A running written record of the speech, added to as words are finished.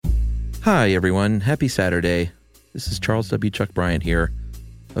Hi, everyone. Happy Saturday. This is Charles W. Chuck Bryant here.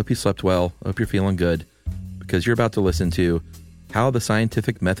 Hope you slept well. Hope you're feeling good, because you're about to listen to How the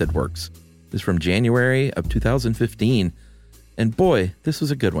Scientific Method Works. This is from January of 2015. And boy, this was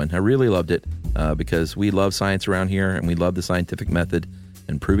a good one. I really loved it because we love science around here, and we love the scientific method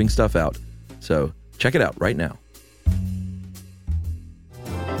and proving stuff out. So check it out right now.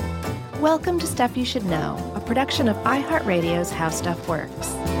 Welcome to Stuff You Should Know, a production of iHeartRadio's How Stuff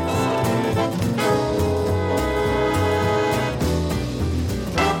Works.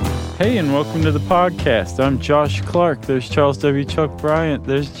 Hey, and welcome to the podcast. I'm Josh Clark. There's Charles W. Chuck Bryant.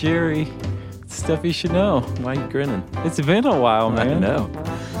 There's Jerry. It's Stuff You Should Know. Why are you grinning? It's been a while, man. I know.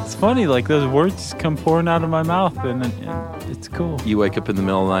 It's funny, like those words just come pouring out of my mouth, and it's cool. You wake up in the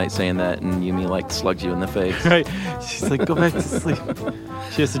middle of the night saying that, and Yumi like slugs you in the face. Right? She's like, go back to sleep.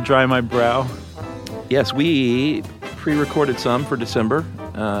 She has to dry my brow. Yes, we pre-recorded some for December,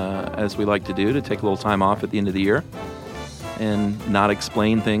 as we like to do, to take a little time off at the end of the year and not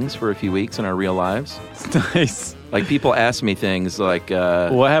explain things for a few weeks in our real lives. It's nice. Like, people ask me things like...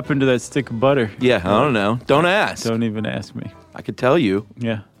 what happened to that stick of butter? Yeah, I don't know. Don't ask. Don't even ask me. I could tell you.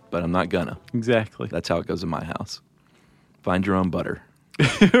 Yeah. But I'm not gonna. Exactly. That's how it goes in my house. Find your own butter.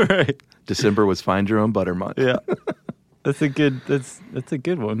 Right. December was Find Your Own Butter month. Yeah. That's a good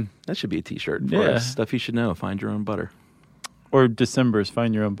one. That should be a t-shirt for us. Stuff you should know. Find your own butter. Or December's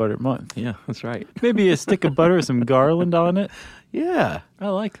Find Your Own Butter month. Yeah, that's right. Maybe a stick of butter with some garland on it. Yeah. I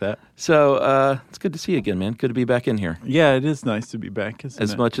like that. So, it's good to see you again, man. Good to be back in here. Yeah, it is nice to be back, isn't it?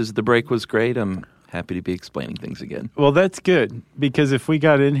 As much as the break was great, I'm happy to be explaining things again. Well, that's good, because if we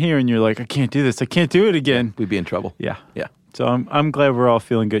got in here and you're like, I can't do this, I can't do it again. We'd be in trouble. Yeah. Yeah. So I'm glad we're all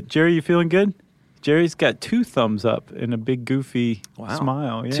feeling good. Jerry, you feeling good? Jerry's got 2 thumbs up and a big goofy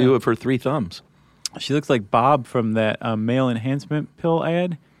smile. Yeah. 2 of her 3 thumbs. She looks like Bob from that male enhancement pill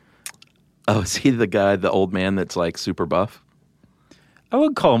ad. Oh, is he the guy, the old man that's like super buff? I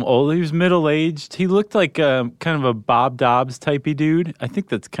wouldn't call him old. He was middle-aged. He looked like kind of a Bob Dobbs typey dude. I think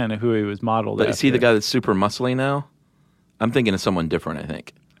that's kind of who he was modeled after. Is he the guy that's super muscly now? I'm thinking of someone different, I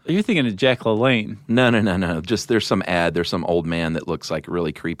think. You're thinking of Jack LaLanne. No. Just there's some ad. There's some old man that looks like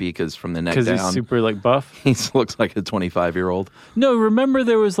really creepy because from the neck down. Because he's super like buff? He looks like a 25-year-old. No, remember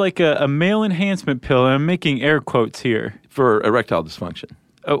there was like a male enhancement pill, and I'm making air quotes here. For erectile dysfunction.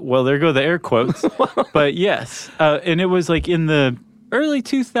 Oh, well, there go the air quotes. But yes, and it was like in the early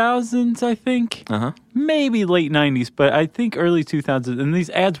 2000s, I think. Uh-huh. Maybe late 90s, but I think early 2000s. And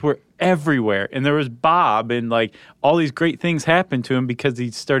these ads were everywhere. And there was Bob, and like all these great things happened to him because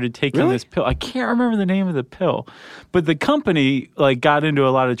he started taking this pill. I can't remember the name of the pill. But the company like got into a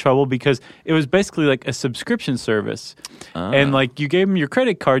lot of trouble because it was basically like a subscription service. And like you gave them your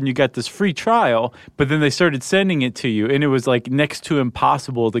credit card and you got this free trial, but then they started sending it to you, and it was like next to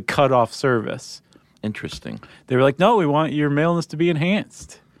impossible to cut off service. Interesting. They were like, no, we want your maleness to be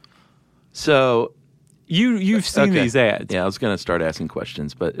enhanced. So you've seen these ads. Yeah, I was going to start asking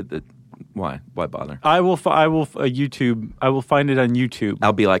questions, but why? Why bother? I will YouTube. I will find it on YouTube.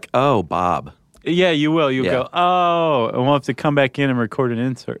 I'll be like, oh, Bob. Yeah, you will. You'll go, oh, and we'll have to come back in and record an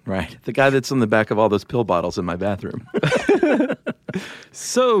insert. Right. The guy that's on the back of all those pill bottles in my bathroom.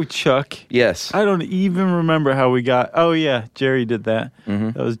 So, Chuck. Yes. I don't even remember how we got. Oh, yeah, Jerry did that.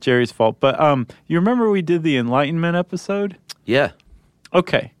 Mm-hmm. That was Jerry's fault. But you remember we did the Enlightenment episode? Yeah.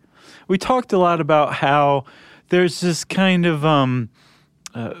 Okay. We talked a lot about how there's this kind of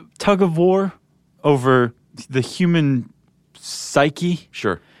tug of war over the human psyche.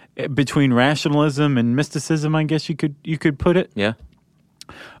 Sure. Between rationalism and mysticism, I guess you could put it. Yeah.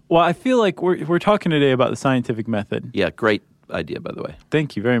 Well, I feel like we're talking today about the scientific method. Yeah, great idea, by the way.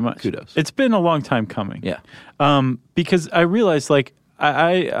 Thank you very much. Kudos. It's been a long time coming. Yeah. Because I realized, like,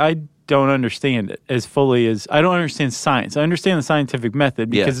 I don't understand it as fully as I don't understand science. I understand the scientific method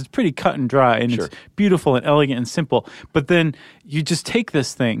because it's pretty cut and dry and it's beautiful and elegant and simple. But then you just take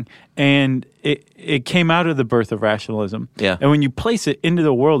this thing and it came out of the birth of rationalism. Yeah. And when you place it into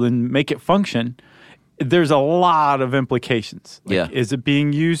the world and make it function, there's a lot of implications. Like, is it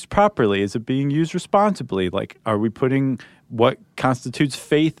being used properly? Is it being used responsibly? Like, are we putting what constitutes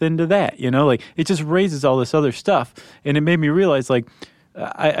faith into that? You know, like it just raises all this other stuff. And it made me realize, like,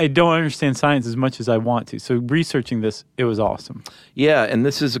 I don't understand science as much as I want to. So researching this, it was awesome. Yeah, and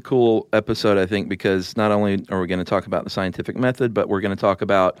this is a cool episode, I think, because not only are we going to talk about the scientific method, but we're going to talk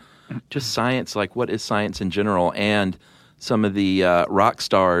about just science, like what is science in general, and some of the rock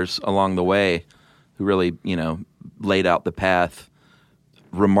stars along the way who really, laid out the path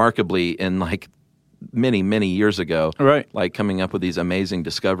remarkably in like many, many years ago. Right. Like coming up with these amazing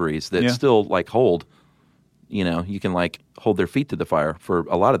discoveries that still like hold, you can like hold their feet to the fire for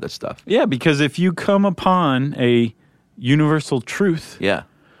a lot of this stuff. Yeah, because if you come upon a universal truth, Yeah.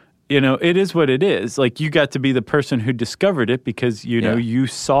 It is what it is. Like, you got to be the person who discovered it because, you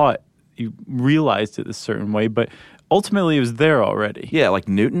saw it, you realized it a certain way, but ultimately it was there already. Yeah, like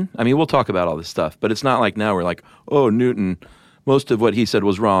Newton. I mean, we'll talk about all this stuff, but it's not like now we're like, oh, Newton, most of what he said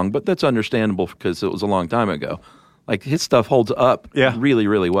was wrong, but that's understandable because it was a long time ago. Like, his stuff holds up really,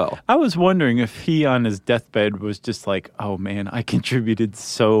 really well. I was wondering if he on his deathbed was just like, oh man, I contributed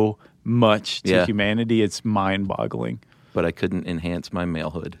so much to humanity. It's mind-boggling. But I couldn't enhance my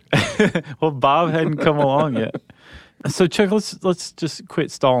malehood. Well, Bob hadn't come along yet. So, Chuck, let's just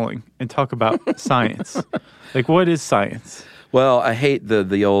quit stalling and talk about science. Like, what is science? Well, I hate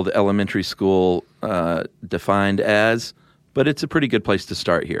the old elementary school defined as, but it's a pretty good place to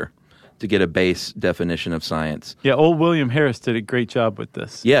start here to get a base definition of science. Yeah, old William Harris did a great job with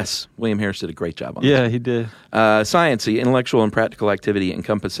this. Yes, William Harris did a great job on this. Yeah, he did. Science, the intellectual and practical activity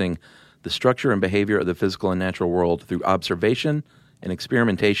encompassing the structure and behavior of the physical and natural world through observation and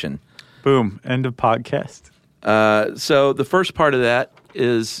experimentation. Boom. End of podcast. So the first part of that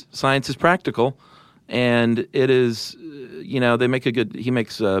is science is practical, and it is, Bill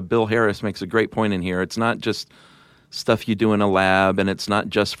Harris makes a great point in here. It's not just stuff you do in a lab, and it's not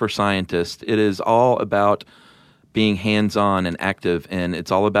just for scientists. It is all about being hands-on and active, and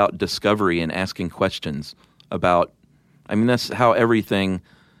it's all about discovery and asking questions about, that's how everything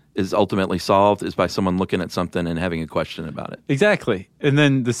is ultimately solved, is by someone looking at something and having a question about it. Exactly. And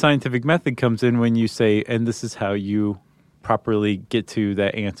then the scientific method comes in when you say, and this is how you properly get to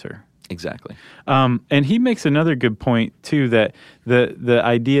that answer. Exactly. And he makes another good point, too, that the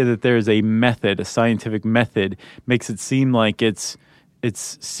idea that there is a method, a scientific method, makes it seem like it's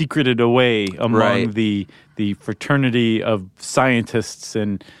secreted away among the fraternity of scientists.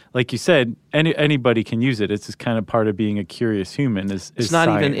 And like you said, anybody can use it. It's just kind of part of being a curious human is It's not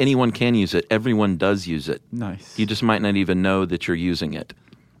science. even anyone can use it. Everyone does use it. Nice. You just might not even know that you're using it.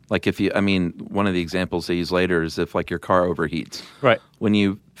 Like one of the examples they use later is if like your car overheats. Right. When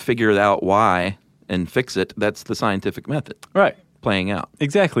you figure out why and fix it, that's the scientific method. Right. Playing out.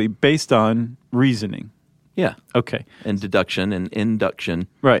 Exactly. Based on reasoning. Yeah. Okay. And deduction and induction.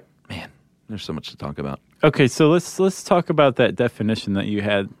 Right. Man, there's so much to talk about. Okay, so let's talk about that definition that you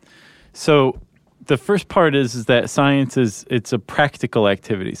had. So the first part is that science it's a practical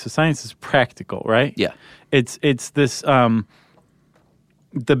activity. So science is practical, right? Yeah. It's this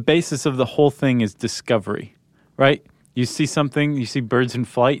the basis of the whole thing is discovery, right? You see something, you see birds in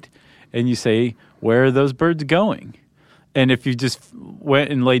flight, and you say, where are those birds going? And if you just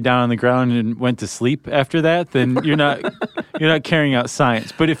went and laid down on the ground and went to sleep after that, then you're not carrying out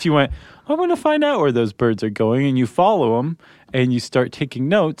science. But if you went, I want to find out where those birds are going, and you follow them and you start taking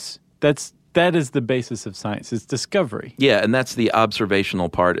notes, that is the basis of science. It's discovery. Yeah, and that's the observational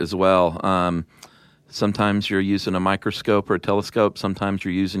part as well. Sometimes you're using a microscope or a telescope. Sometimes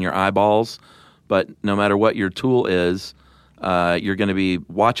you're using your eyeballs. But no matter what your tool is, you're going to be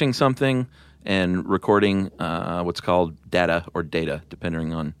watching something and recording what's called data or data,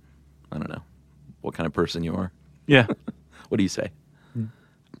 depending on, I don't know, what kind of person you are. Yeah. What do you say?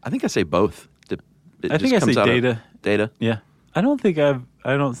 I think I say both. I think I say data. Data? Yeah. I don't think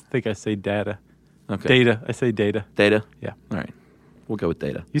I say data. Okay. Data. I say data. Data? Yeah. All right. We'll go with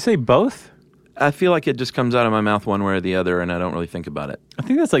data. You say both? I feel like it just comes out of my mouth one way or the other, and I don't really think about it. I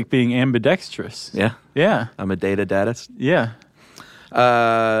think that's like being ambidextrous. Yeah? Yeah. I'm a datist. Yeah.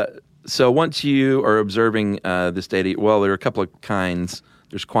 So once you are observing this data, well, there are a couple of kinds.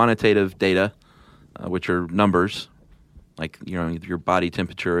 There's quantitative data, which are numbers. Like, your body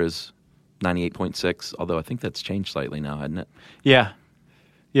temperature is 98.6, although I think that's changed slightly now, hasn't it? Yeah.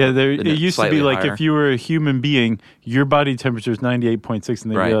 Yeah, it used to be like higher? if you were a human being, your body temperature is 98.6,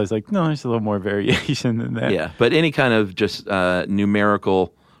 and they realize like, no, there's a little more variation than that. Yeah, but any kind of just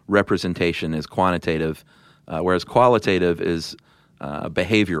numerical representation is quantitative, whereas qualitative is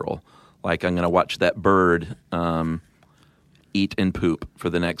behavioral. Like, I'm going to watch that bird eat and poop for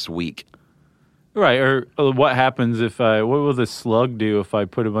the next week. Right, or what happens what will the slug do if I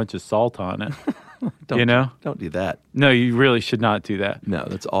put a bunch of salt on it? Don't do that. No, you really should not do that. No,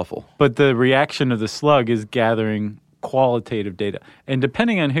 that's awful. But the reaction of the slug is gathering qualitative data. And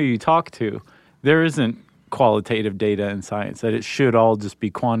depending on who you talk to, there isn't qualitative data in science, that it should all just be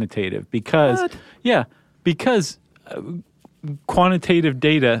quantitative. Because, what? Yeah, because quantitative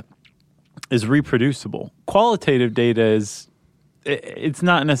data is reproducible. Qualitative data it's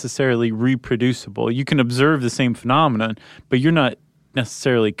not necessarily reproducible. You can observe the same phenomenon, but you're not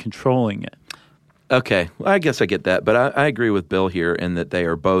necessarily controlling it. Okay, well, I guess I get that, but I agree with Bill here in that they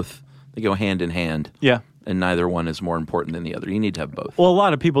go hand in hand. Yeah. and neither one is more important than the other. You need to have both. Well, a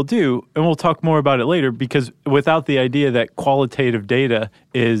lot of people do, and we'll talk more about it later, because without the idea that qualitative data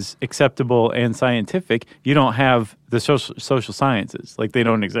is acceptable and scientific, you don't have the social sciences. Like, they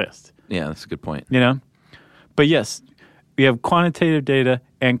don't exist. Yeah, that's a good point. You know? But yes, we have quantitative data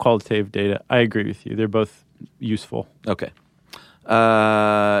and qualitative data. I agree with you. They're both useful. Okay.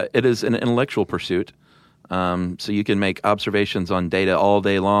 It is an intellectual pursuit. So you can make observations on data all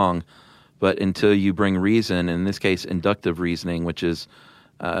day long, but until you bring reason, in this case inductive reasoning, which is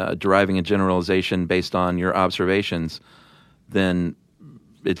deriving a generalization based on your observations, then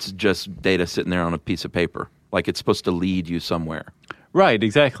it's just data sitting there on a piece of paper. Like, it's supposed to lead you somewhere. Right,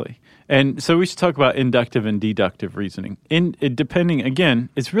 exactly. And so we should talk about inductive and deductive reasoning. Depending, again,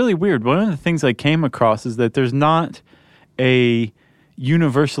 it's really weird. One of the things I came across is that there's not a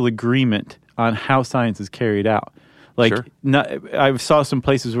universal agreement on how science is carried out. Like, sure. I saw some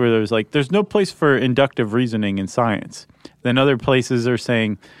places where there's no place for inductive reasoning in science. Then other places are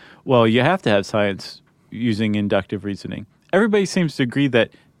saying, well, you have to have science using inductive reasoning. Everybody seems to agree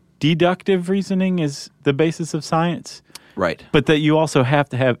that deductive reasoning is the basis of science. Right. But that you also have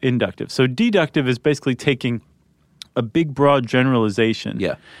to have inductive. So deductive is basically taking a big, broad generalization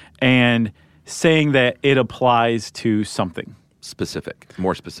and saying that it applies to something. Specific.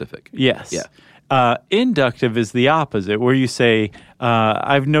 More specific. Yes. Yeah. Inductive is the opposite, where you say,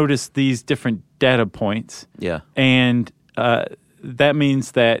 I've noticed these different data points. Yeah. And that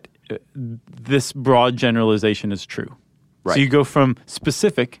means that this broad generalization is true. Right. So you go from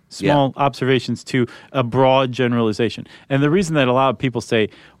specific, small observations to a broad generalization. And the reason that a lot of people say,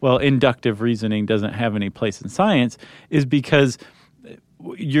 well, inductive reasoning doesn't have any place in science is because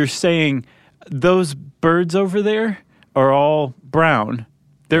you're saying those birds over there are all brown.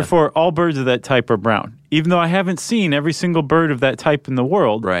 Therefore, all birds of that type are brown. Even though I haven't seen every single bird of that type in the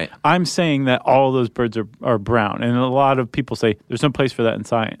world, I'm saying that all those birds are brown. And a lot of people say there's no place for that in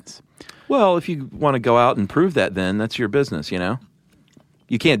science. Well, if you want to go out and prove that, then that's your business, you know?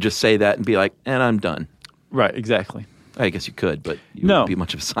 You can't just say that and be like, and I'm done. Right, exactly. I guess you could, but you wouldn't be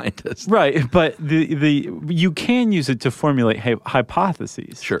much of a scientist. Right, but you can use it to formulate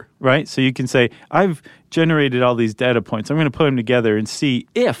hypotheses. Sure. Right? So you can say, I've generated all these data points. I'm going to put them together and see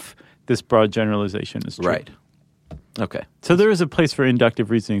if this broad generalization is true. Right. Okay. So there is a place for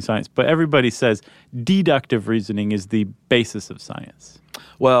inductive reasoning science, but everybody says deductive reasoning is the basis of science.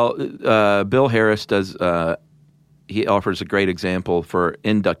 Well, Bill Harris does. He offers a great example for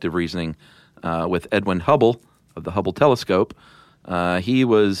inductive reasoning with Edwin Hubble of the Hubble telescope. He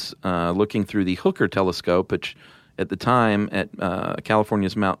was looking through the Hooker telescope, which at the time at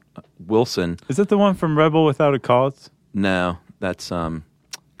California's Mount Wilson. Is that the one from Rebel Without a Cause? No, that's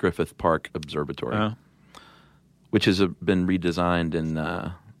Griffith Park Observatory, which has been redesigned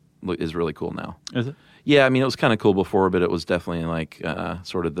and is really cool now. Is it? Yeah, I mean, it was kind of cool before, but it was definitely like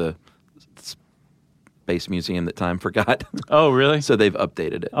sort of the space museum that time forgot. Oh, really? So they've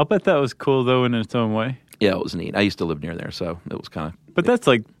updated it. I'll bet that was cool, though, in its own way. Yeah, it was neat. I used to live near there, so it was kind of... But that's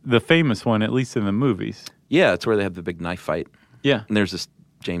like the famous one, at least in the movies. Yeah, it's where they have the big knife fight. Yeah. And there's this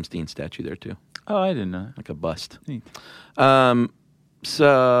James Dean statue there, too. Oh, I didn't know. Like a bust. Neat.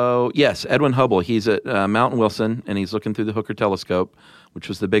 So, yes, Edwin Hubble, he's at Mount Wilson, and he's looking through the Hooker telescope, which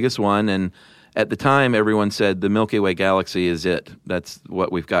was the biggest one, and at the time, everyone said the Milky Way galaxy is it. That's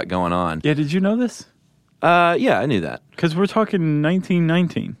what we've got going on. Yeah, did you know this? Yeah, I knew that. Because we're talking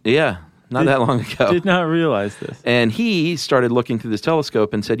 1919. Yeah, not that long ago. Did not realize this. And he started looking through this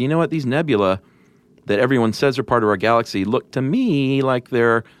telescope and said, you know what, these nebula that everyone says are part of our galaxy look to me like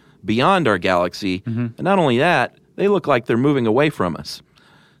they're beyond our galaxy. Mm-hmm. And not only that, they look like they're moving away from us.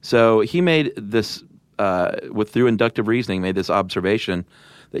 So he made this, through inductive reasoning, made this observation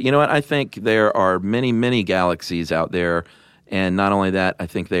that, you know what, I think there are many, many galaxies out there, and not only that, I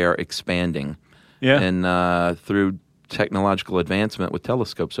think they are expanding. Yeah. And through technological advancement with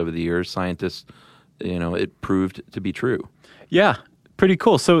telescopes over the years, scientists, it proved to be true. Yeah, pretty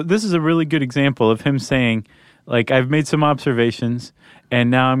cool. So this is a really good example of him saying, like, I've made some observations, and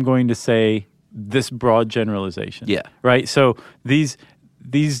now I'm going to say this broad generalization. Yeah. Right? So these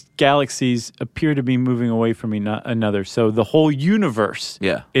galaxies appear to be moving away from another. So the whole universe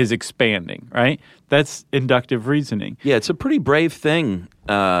is expanding, right? That's inductive reasoning. Yeah, it's a pretty brave thing,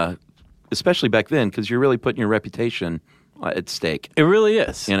 especially back then, because you're really putting your reputation at stake. It really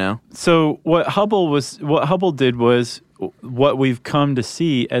is. You know? So what Hubble did was what we've come to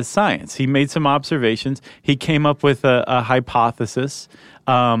see as science. He made some observations. He came up with a hypothesis.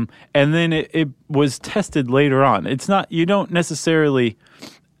 And then it was tested later on. It's not, you don't necessarily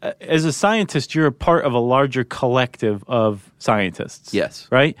as a scientist, you're a part of a larger collective of scientists. Yes.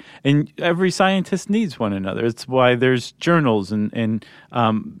 Right? And every scientist needs one another. It's why there's journals and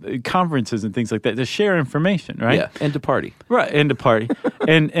conferences and things like that to share information, right? Yeah, and to party. Right, and to party.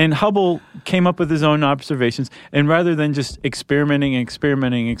 and Hubble came up with his own observations, and rather than just experimenting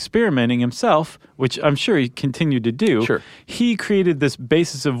himself, which I'm sure he continued to do, Sure. he created this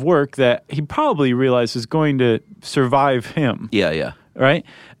basis of work that he probably realized is going to survive him. Yeah. Right?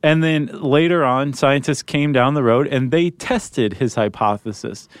 And then later on, scientists came down the road and they tested his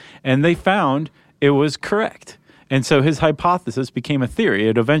hypothesis and they found it was correct. And so his hypothesis became a theory.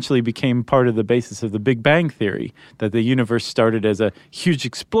 It eventually became part of the basis of the Big Bang Theory, that the universe started as a huge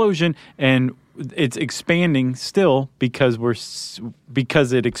explosion and it's expanding still because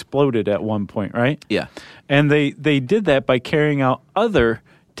it exploded at one point, right? Yeah. And they did that by carrying out other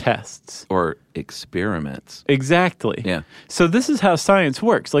tests. Or experiments. Exactly. Yeah. So this is how science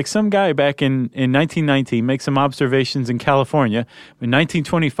works. Like some guy back in 1919 makes some observations in California. In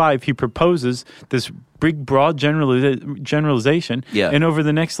 1925, he proposes this big, broad generalization. Yeah. And over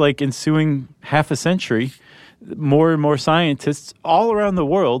the next ensuing half a century, more and more scientists all around the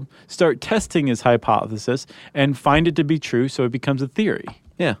world start testing his hypothesis and find it to be true, so it becomes a theory.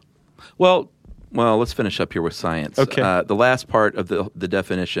 Yeah. Well, let's finish up here with science. Okay. The last part of the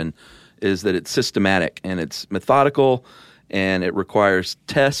definition is that it's systematic and it's methodical and it requires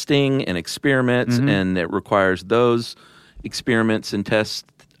testing and experiments and it requires those experiments and tests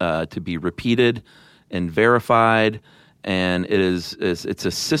to be repeated and verified, and it's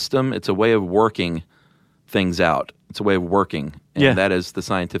a system, it's a way of working things out. It's a way of working, and that is the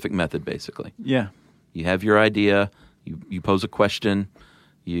scientific method, basically. Yeah. You have your idea, you pose a question,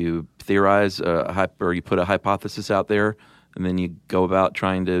 you theorize or you put a hypothesis out there, and then you go about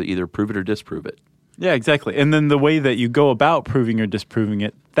trying to either prove it or disprove it. Yeah, exactly. And then the way that you go about proving or disproving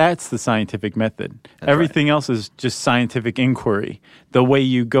it, that's the scientific method. Everything else is just scientific inquiry. The way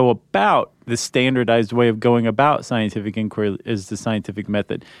you go about the standardized way of going about scientific inquiry is the scientific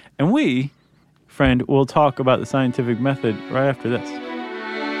method. And we, friend, will talk about the scientific method right after this.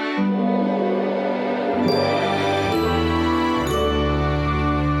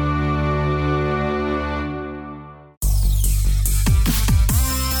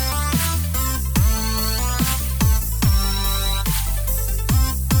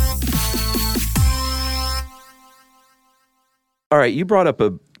 All right, you brought up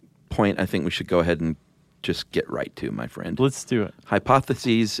a point I think we should go ahead and just get right to, my friend. Let's do it.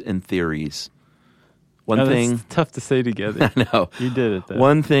 Hypotheses and theories. That's tough to say together. I know. You did it, though.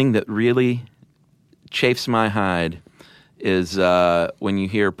 One thing that really chafes my hide is when you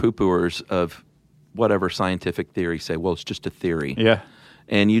hear poo-pooers of whatever scientific theory say, well, it's just a theory. Yeah.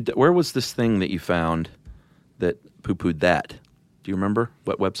 And where was this thing that you found that poo-pooed that? Do you remember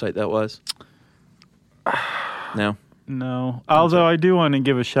what website that was? No? No. Although I do want to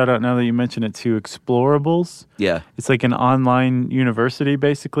give a shout out now that you mention it to Explorables. Yeah. It's like an online university,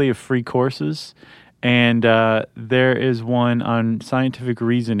 basically, of free courses. And there is one on scientific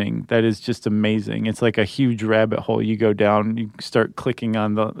reasoning that is just amazing. It's like a huge rabbit hole. You go down, you start clicking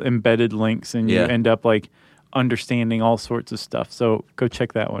on the embedded links, and you end up understanding all sorts of stuff. So go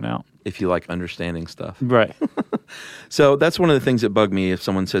check that one out. If you like understanding stuff. Right. So that's one of the things that bug me if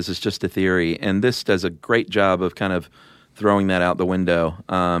someone says it's just a theory. And this does a great job of kind of throwing that out the window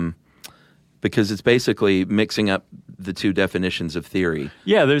because it's basically mixing up the two definitions of theory.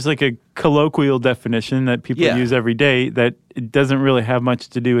 Yeah, there's like a colloquial definition that people use every day that it doesn't really have much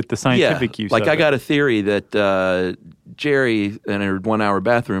to do with the scientific use of it. I got a theory that Jerry in her 1 hour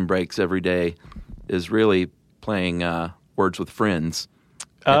bathroom breaks every day is really playing Words with Friends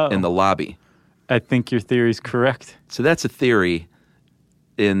in the lobby. I think your theory is correct. So that's a theory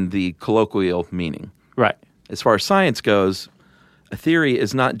in the colloquial meaning. Right. As far as science goes, a theory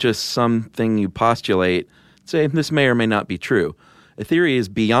is not just something you postulate, say this may or may not be true. A theory is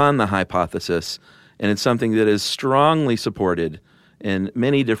beyond the hypothesis, and it's something that is strongly supported in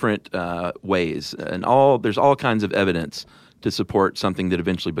many different ways. And there's all kinds of evidence to support something that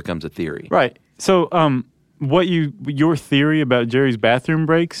eventually becomes a theory. Right. So your theory about Jerry's bathroom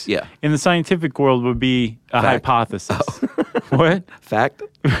breaks in the scientific world would be a hypothesis. Oh. What? Fact?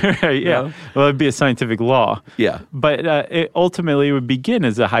 Right, yeah. No? Well, it'd be a scientific law. Yeah. But it ultimately would begin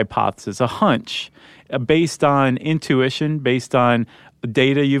as a hypothesis, a hunch, based on intuition, based on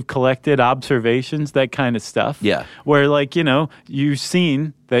data you've collected, observations, that kind of stuff. Yeah. Where, like, you've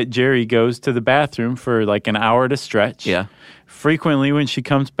seen that Jerry goes to the bathroom for like an hour to stretch. Yeah. Frequently, when she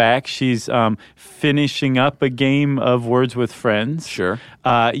comes back, she's finishing up a game of Words with Friends. Sure.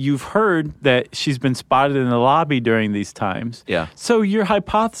 You've heard that she's been spotted in the lobby during these times. Yeah. So your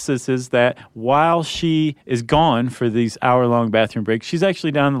hypothesis is that while she is gone for these hour-long bathroom breaks, she's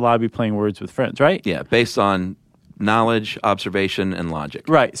actually down in the lobby playing Words with Friends, right? Yeah, based on knowledge, observation, and logic.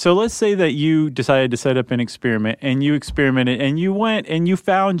 Right. So let's say that you decided to set up an experiment, and you experimented, and you went and you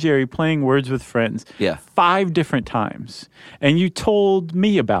found Jerry playing Words with Friends 5 different times, and you told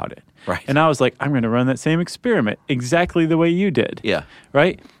me about it. Right. And I was like, I'm going to run that same experiment exactly the way you did. Yeah.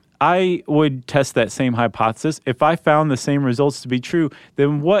 Right? I would test that same hypothesis. If I found the same results to be true,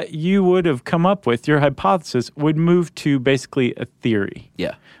 then what you would have come up with, your hypothesis, would move to basically a theory.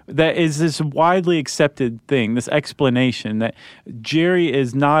 Yeah. That is this widely accepted thing, this explanation that Jerry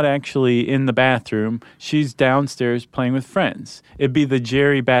is not actually in the bathroom. She's downstairs playing with friends. It'd be the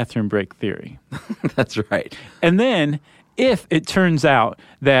Jerry bathroom break theory. That's right. And then if it turns out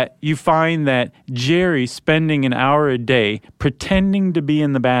that you find that Jerry spending an hour a day pretending to be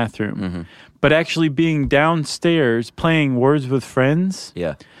in the bathroom, but actually being downstairs playing Words with Friends,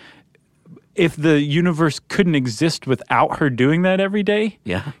 if the universe couldn't exist without her doing that every day,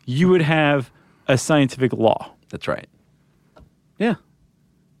 you would have a scientific law. That's right. Yeah.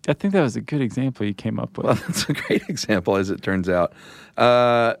 I think that was a good example you came up with. Well, that's a great example, as it turns out.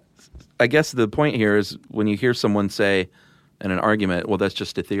 I guess the point here is when you hear someone say in an argument, well, that's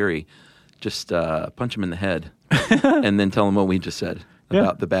just a theory, just punch them in the head and then tell them what we just said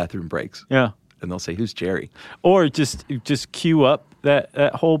about the bathroom breaks. Yeah. And they'll say, who's Jerry? Or just cue up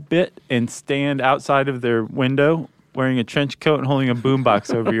that whole bit and stand outside of their window wearing a trench coat and holding a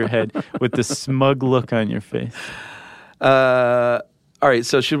boombox over your head with this smug look on your face. All right,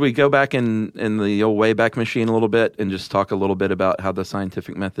 so should we go back in the old Wayback Machine a little bit and just talk a little bit about how the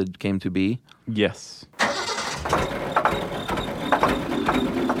scientific method came to be? Yes.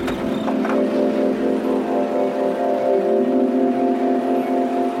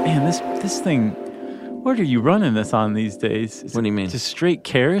 Man, this thing, what are you running this on these days? What do you mean? Just straight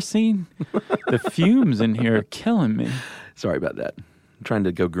kerosene? The fumes in here are killing me. Sorry about that. I'm trying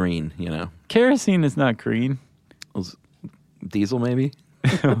to go green, Kerosene is not green. Diesel, maybe?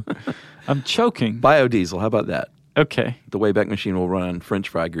 I'm choking. Biodiesel, how about that? Okay. The Wayback Machine will run on French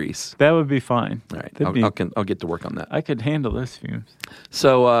fry grease. That would be fine. All right, I'll get to work on that. I could handle those fumes.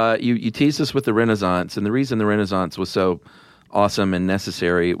 So you teased us with the Renaissance, and the reason the Renaissance was so awesome and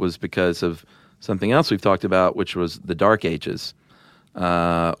necessary was because of something else we've talked about, which was the Dark Ages,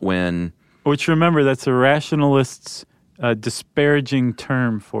 Which, remember, that's a rationalist's disparaging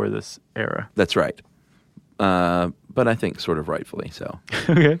term for this era. That's right. But I think sort of rightfully so.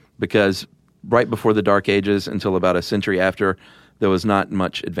 Okay. Because right before the Dark Ages, until about a century after, there was not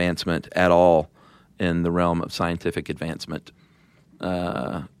much advancement at all in the realm of scientific advancement.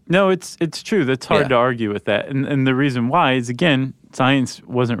 No, it's true. That's hard to argue with that. And the reason why is, again, science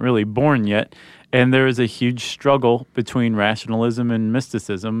wasn't really born yet, and there is a huge struggle between rationalism and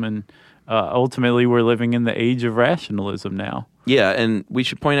mysticism, and ultimately we're living in the age of rationalism now. Yeah, and we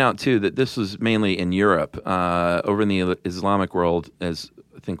should point out, too, that this was mainly in Europe. Over in the Islamic world, as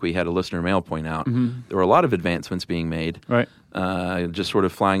I think we had a listener mail point out, there were a lot of advancements being made. Right. Just sort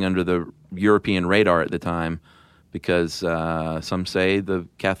of flying under the European radar at the time, because some say the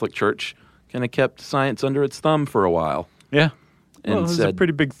Catholic Church kind of kept science under its thumb for a while. Yeah. And well, it was a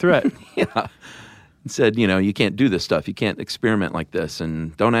pretty big threat. Yeah. And said, you can't do this stuff. You can't experiment like this,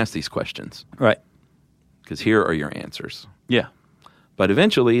 and don't ask these questions. Right. Because here are your answers. Yeah. But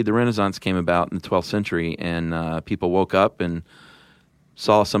eventually, the Renaissance came about in the 12th century, and people woke up and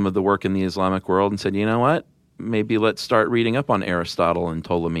saw some of the work in the Islamic world and said, you know what? Maybe let's start reading up on Aristotle and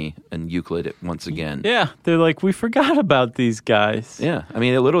Ptolemy and Euclid once again. Yeah. They're like, we forgot about these guys. Yeah. I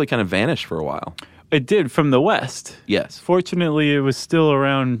mean, it literally kind of vanished for a while. It did, from the West. Yes. Fortunately, it was still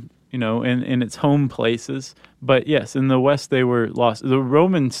around, in its home places. But yes, in the West, they were lost. The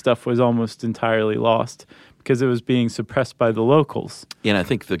Roman stuff was almost entirely lost because it was being suppressed by the locals. Yeah, and I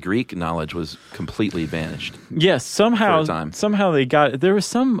think the Greek knowledge was completely vanished. Yes, somehow they got it. There was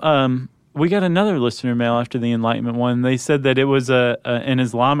some... we got another listener mail after the Enlightenment one. They said that it was an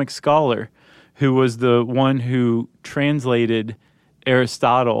Islamic scholar who was the one who translated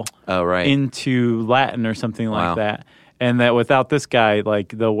Aristotle into Latin or something like that. And that without this guy,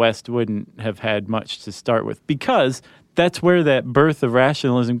 like, the West wouldn't have had much to start with. Because that's where that birth of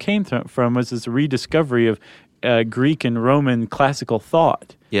rationalism came from, was this rediscovery of Greek and Roman classical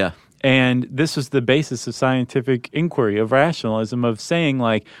thought. Yeah. And this was the basis of scientific inquiry, of rationalism, of saying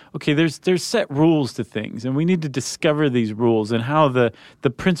like, okay, there's set rules to things, and we need to discover these rules and how the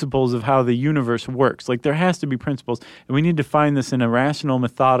principles of how the universe works. Like there has to be principles, and we need to find this in a rational,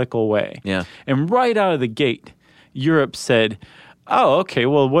 methodical way. Yeah. And right out of the gate, Europe said, oh, okay,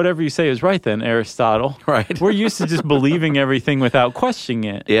 well, whatever you say is right then, Aristotle. Right. We're used to just believing everything without questioning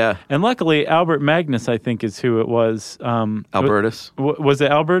it. Yeah. And luckily, Albert Magnus, I think, is who it was. Albertus? Was it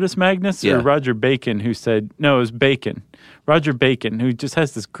Albertus Magnus or Roger Bacon who said, no, it was Bacon. Roger Bacon, who just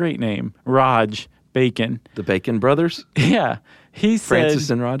has this great name, Raj Bacon. The Bacon brothers? Yeah. He said... Francis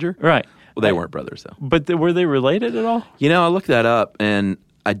and Roger? Right. Well, they weren't brothers, though. But were they related at all? You know, I looked that up, and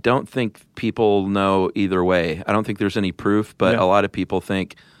I don't think people know either way. I don't think there's any proof, but a lot of people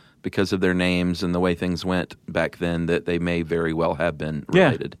think because of their names and the way things went back then that they may very well have been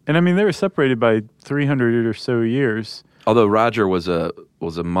related. And I mean, they were separated by 300 or so years. Although Roger was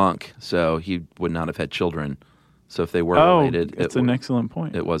a monk, so he would not have had children. So if they were related, that's an excellent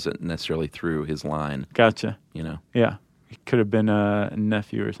point. It wasn't necessarily through his line. Gotcha. You know. Yeah. It could have been a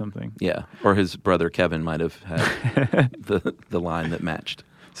nephew or something. Yeah. Or his brother Kevin might have had the line that matched.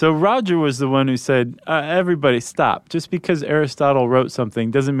 So Roger was the one who said, everybody stop. Just because Aristotle wrote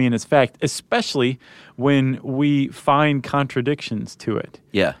something doesn't mean it's fact, especially when we find contradictions to it.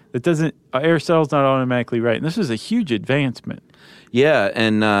 Yeah. It doesn't, Aristotle's not automatically right. And this was a huge advancement. Yeah,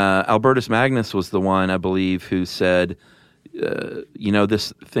 and Albertus Magnus was the one, I believe, who said,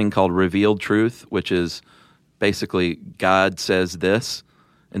 this thing called revealed truth, which is basically God says this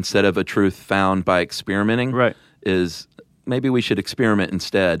instead of a truth found by experimenting, is maybe we should experiment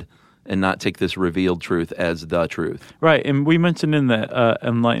instead and not take this revealed truth as the truth. Right, and we mentioned in the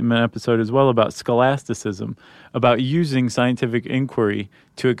Enlightenment episode as well about scholasticism, about using scientific inquiry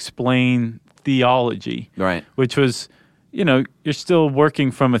to explain theology, right? Which was, you're still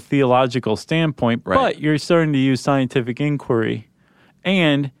working from a theological standpoint, but you're starting to use scientific inquiry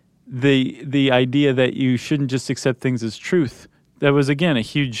and the idea that you shouldn't just accept things as truth. That was, again, a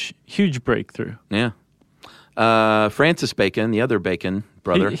huge breakthrough. Yeah. Francis Bacon, the other Bacon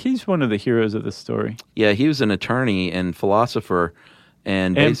brother. He's one of the heroes of this story. Yeah, he was an attorney and philosopher.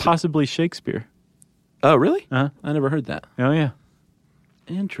 And possibly Shakespeare. Oh, really? Uh-huh. I never heard that. Oh, yeah.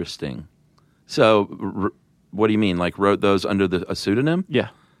 Interesting. So, what do you mean? Like wrote those under a pseudonym? Yeah.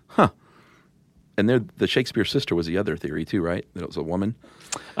 Huh. And the Shakespeare sister was the other theory too, right? That it was a woman.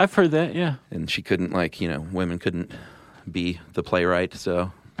 I've heard that, yeah. And she couldn't, women couldn't be the playwright,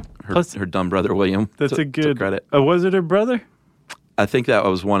 so... Her dumb brother William. That's a good credit. Was it her brother? I think that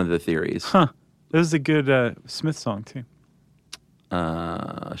was one of the theories. Huh. That was a good Smith song too.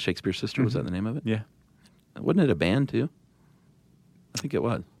 Shakespeare's Sister, was that the name of it? Yeah. Wasn't it a band too? I think it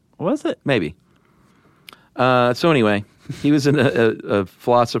was. Was it? Maybe. So anyway, he was a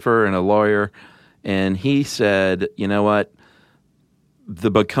philosopher and a lawyer, and he said, you know what?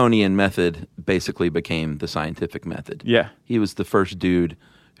 The Baconian method basically became the scientific method. Yeah. He was the first dude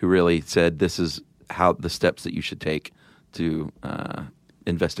who really said this is how the steps that you should take to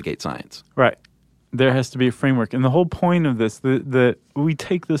investigate science. Right. There has to be a framework. And the whole point of this, we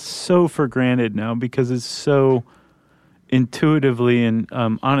take this so for granted now because it's so intuitively and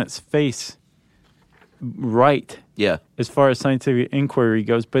on its face right. Yeah. As far as scientific inquiry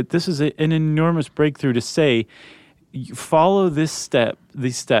goes. But this is an enormous breakthrough to say, follow these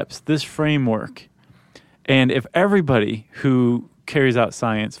steps, this framework. And if everybody who carries out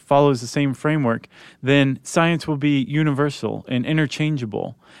science follows the same framework, then science will be universal and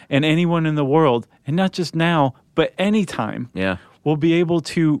interchangeable. And anyone in the world, and not just now, but anytime, will be able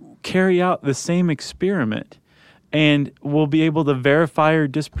to carry out the same experiment and will be able to verify or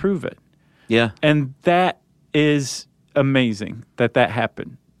disprove it. Yeah. And that is amazing that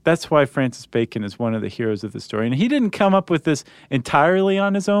happened. That's why Francis Bacon is one of the heroes of the story. And he didn't come up with this entirely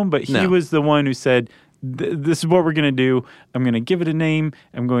on his own, but he was the one who said, this is what we're going to do. I'm going to give it a name.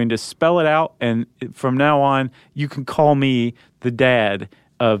 I'm going to spell it out. And from now on, you can call me the dad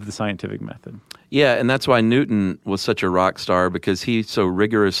of the scientific method. Yeah, and that's why Newton was such a rock star, because he so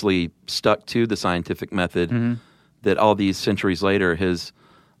rigorously stuck to the scientific method that all these centuries later, his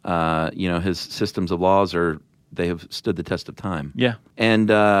systems of laws they have stood the test of time. Yeah. And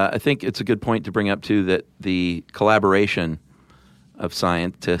I think it's a good point to bring up, too, that the collaboration of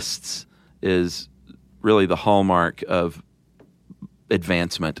scientists is really the hallmark of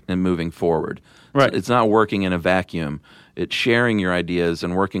advancement and moving forward. Right. So it's not working in a vacuum. It's sharing your ideas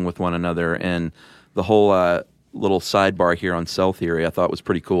and working with one another. And the whole little sidebar here on cell theory I thought was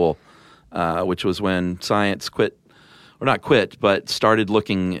pretty cool, which was when science quit, or not quit, but started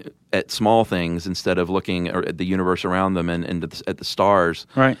looking at small things instead of looking at the universe around them and at the stars.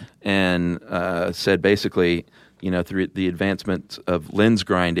 Right. And said basically, through the advancement of lens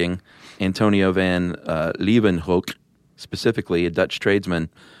grinding, Antonio van Leeuwenhoek, specifically a Dutch tradesman,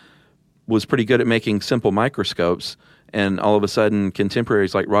 was pretty good at making simple microscopes. And all of a sudden,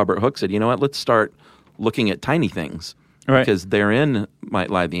 contemporaries like Robert Hooke said, you know what, let's start looking at tiny things. Right. Because therein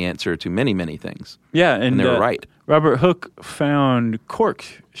might lie the answer to many, many things. Yeah, and they were right. Robert Hooke found cork,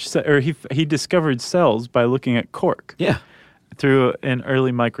 or he discovered cells by looking at cork. Yeah. Through an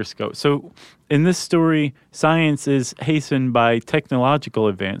early microscope. So in this story, science is hastened by technological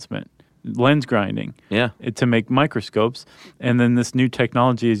advancement, lens grinding, to make microscopes, and then this new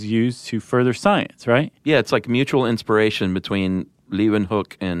technology is used to further science, right? Yeah, it's like mutual inspiration between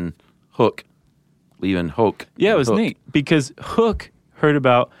Leeuwenhoek and Hooke. Leeuwenhoek. Yeah, it was neat because Hooke heard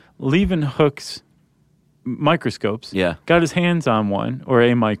about Leeuwenhoek's microscopes, got his hands on one, or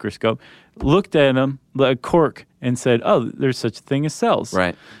a microscope, looked at them, a cork, and said, oh, there's such a thing as cells.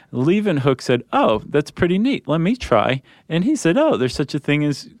 Right. Leeuwenhoek said, oh, that's pretty neat. Let me try. And he said, oh, there's such a thing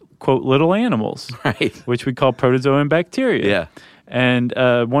as, quote, little animals, right, which we call protozoa and bacteria. Yeah. And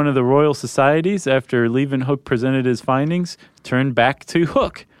one of the Royal Societies, after Leeuwenhoek presented his findings, turned back to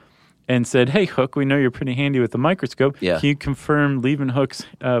Hooke and said, hey, Hooke, we know you're pretty handy with the microscope. Yeah. Can you confirm Leeuwenhoek's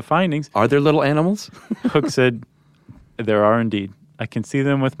findings? Are there little animals? Hooke said, there are indeed. I can see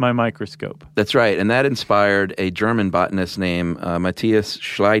them with my microscope. That's right. And that inspired a German botanist named Matthias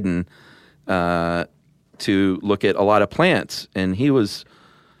Schleiden to look at a lot of plants. And he was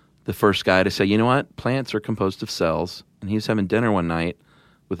the first guy to say, you know what? Plants are composed of cells. And he was having dinner one night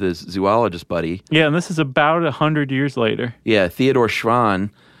with his zoologist buddy. Yeah, and this is about 100 years later. Yeah, Theodor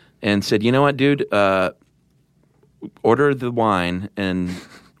Schwann, and said, you know what, dude? Order the wine and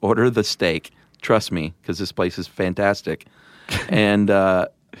order the steak. Trust me, because this place is fantastic. And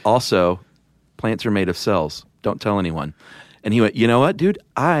also, plants are made of cells. Don't tell anyone. And he went, you know what, dude?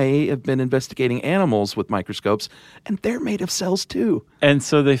 I have been investigating animals with microscopes, and they're made of cells too. And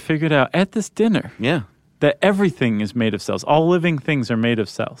so they figured out at this dinner that everything is made of cells. All living things are made of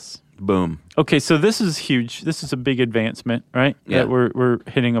cells. Boom. Okay, so this is huge. This is a big advancement, right? Yeah. That we're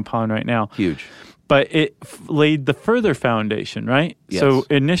hitting upon right now. Huge. But it laid the further foundation, right? Yes. So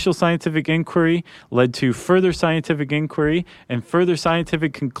initial scientific inquiry led to further scientific inquiry and further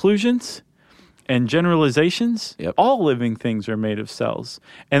scientific conclusions and generalizations. Yep. All living things are made of cells.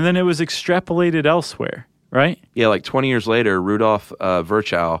 And then it was extrapolated elsewhere, right? Yeah, like 20 years later, Rudolf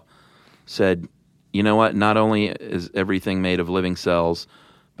Virchow said, you know what? Not only is everything made of living cells,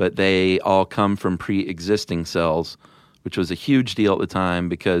 but they all come from pre-existing cells, which was a huge deal at the time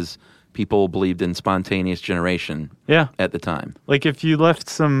because people believed in spontaneous generation at the time. Like if you left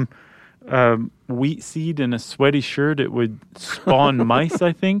some wheat seed in a sweaty shirt, it would spawn mice,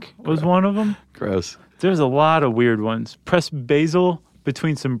 I think, was one of them. Gross. There's a lot of weird ones. Press basil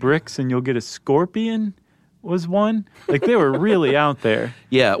between some bricks and you'll get a scorpion was one. Like they were really out there.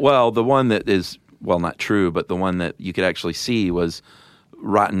 Yeah, well, the one that is, well, not true, but the one that you could actually see was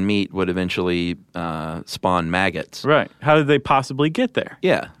rotten meat would eventually spawn maggots. Right. How did they possibly get there?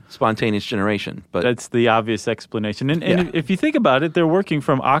 Yeah, spontaneous generation. But that's the obvious explanation. And if you think about it, they're working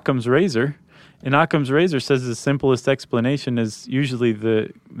from Occam's razor. And Occam's razor says the simplest explanation is usually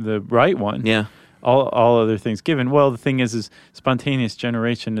the right one. Yeah. All other things given. Well, the thing is spontaneous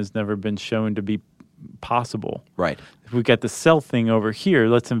generation has never been shown to be possible. Right. If we got the cell thing over here,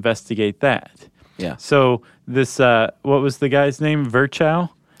 let's investigate that. Yeah. So this, what was the guy's name? Virchow?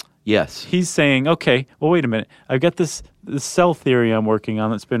 Yes. He's saying, okay, well, wait a minute. I've got this cell theory I'm working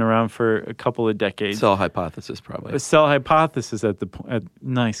on that's been around for a couple of decades. Cell hypothesis, probably. A cell hypothesis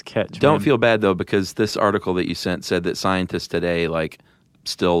nice catch. Don't feel bad, though, because this article that you sent said that scientists today,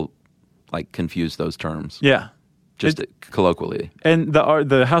 still, confuse those terms. Yeah. Just colloquially. And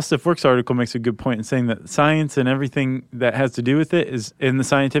the How Stuff Works article makes a good point in saying that science and everything that has to do with it is in the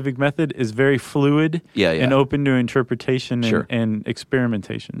scientific method is very fluid and open to interpretation and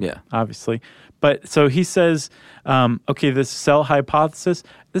experimentation. Yeah. Obviously. But so he says, okay, this cell hypothesis,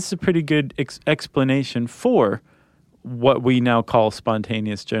 this is a pretty good explanation for what we now call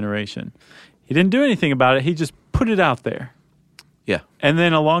spontaneous generation. He didn't do anything about it. He just put it out there. Yeah. And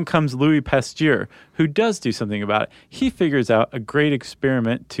then along comes Louis Pasteur, who does do something about it. He figures out a great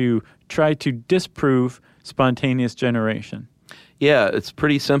experiment to try to disprove spontaneous generation. Yeah, it's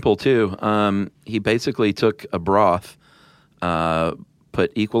pretty simple, too. He basically took a broth,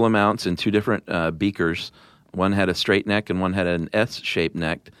 put equal amounts in two different beakers. One had a straight neck and one had an S-shaped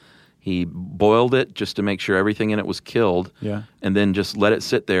neck. He boiled it just to make sure everything in it was killed, and then just let it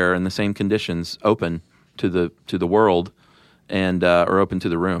sit there in the same conditions, open to the world, and or open to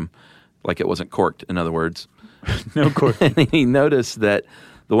the room, like it wasn't corked, in other words. No cork. And he noticed that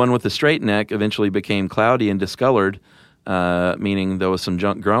the one with the straight neck eventually became cloudy and discolored, meaning there was some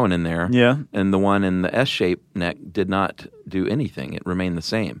junk growing in there. Yeah. And the one in the S-shaped neck did not do anything. It remained the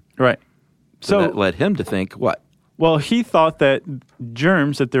same. Right. So that led him to think, what? Well, he thought that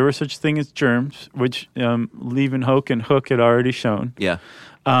germs, that there was such a thing as germs, which Leeuwenhoek and Hook had already shown. Yeah.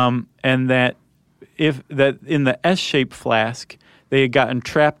 And that that in the S-shaped flask, they had gotten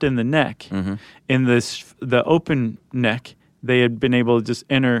trapped in the neck. Mm-hmm. In the open neck, they had been able to just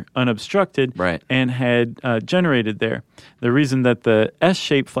enter unobstructed and had generated there. The reason that the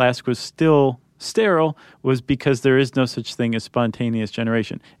S-shaped flask was still sterile was because there is no such thing as spontaneous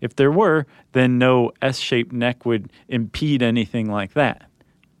generation. If there were, then no S-shaped neck would impede anything like that.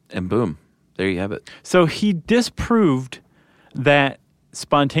 And boom, there you have it. So he disproved that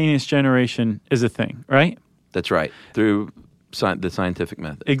spontaneous generation is a thing, right? That's right, through the scientific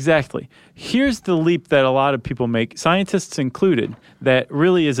method. Exactly. Here's the leap that a lot of people make, scientists included, that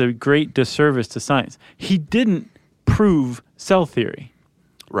really is a great disservice to science. He didn't prove cell theory.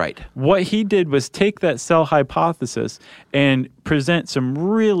 Right. What he did was take that cell hypothesis and present some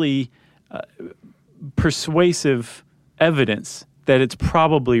really persuasive evidence that it's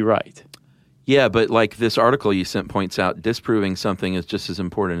probably right. Yeah, but like this article you sent points out, disproving something is just as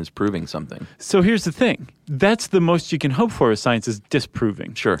important as proving something. So here's the thing. That's the most you can hope for with science is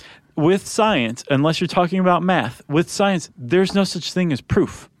disproving. Sure. With science, unless you're talking about math, with science, there's no such thing as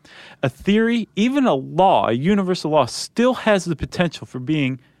proof. A theory, even a law, a universal law, still has the potential for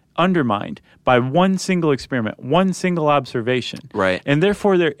being undermined by one single experiment, one single observation. Right. And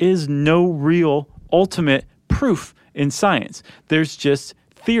therefore, there is no real ultimate proof in science. There's just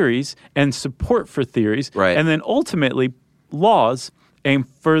theories and support for theories, right. And then ultimately laws and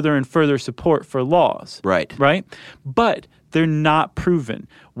further support for laws. Right. Right? But they're not proven.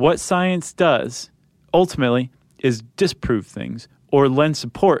 What science does ultimately is disprove things or lend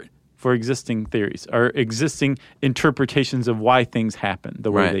support for existing theories or existing interpretations of why things happen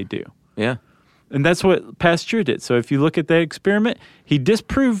the way they do. Yeah. And that's what Pasteur did. So if you look at that experiment, he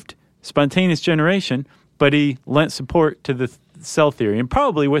disproved spontaneous generation, but he lent support to the cell theory. And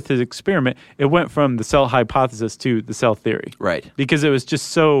probably with his experiment, it went from the cell hypothesis to the cell theory. Right. Because it was just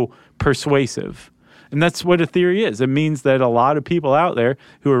so persuasive. And that's what a theory is. It means that a lot of people out there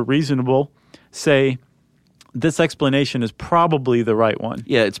who are reasonable say this explanation is probably the right one.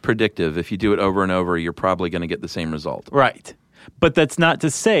 Yeah, it's predictive. If you do it over and over, you're probably going to get the same result. Right. But that's not to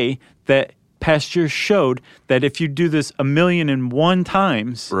say that Pasteur showed that if you do this 1,000,001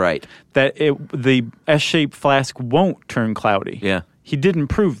 times, right, that the S-shaped flask won't turn cloudy. Yeah. He didn't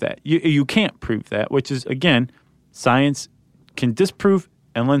prove that. You can't prove that, which is, again, science can disprove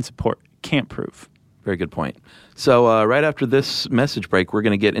and lend support. Can't prove. Very good point. So right after this message break, we're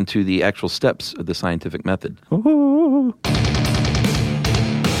going to get into the actual steps of the scientific method. Ooh.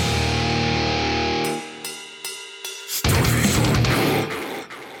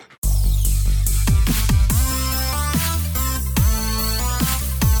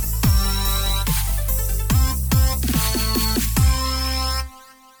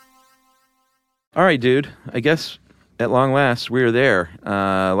 All right, dude. I guess at long last, we're there.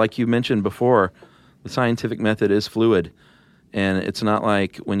 Like you mentioned before, the scientific method is fluid. And it's not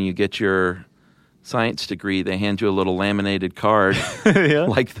like when you get your science degree, they hand you a little laminated card, yeah.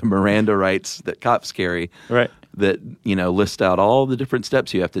 like the Miranda rights that cops carry, right? That, list out all the different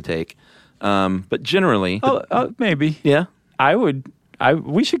steps you have to take. But generally... maybe. Yeah?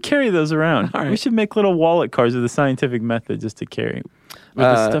 We should carry those around. Right. We should make little wallet cards of the scientific method just to carry with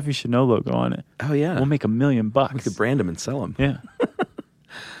the Stuff You Should Know logo on it. Oh, yeah. We'll make $1 million. We could brand them and sell them. Yeah.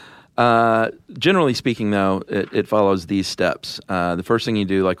 Generally speaking, though, it follows these steps. The first thing you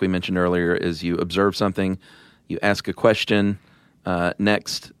do, like we mentioned earlier, is you observe something, you ask a question.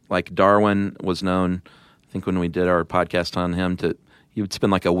 Next, like Darwin was known, I think when we did our podcast on him, he would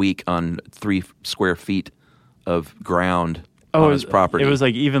spend like a week on 3 square feet of ground on his property. It was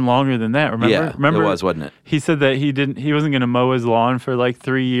like even longer than that, remember? Yeah, remember, it was, wasn't it? He said that he wasn't going to mow his lawn for like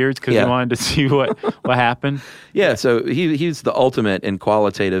 3 years because he wanted to see what happened. Yeah, so he's the ultimate in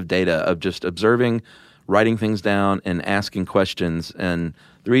qualitative data of just observing, writing things down, and asking questions. And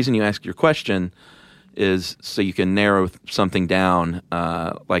the reason you ask your question is so you can narrow something down.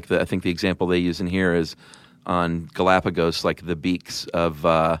 I think the example they use in here is on Galapagos, like the beaks of...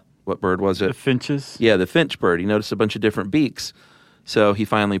 what bird was it? The finches? Yeah, the finch bird. He noticed a bunch of different beaks. So he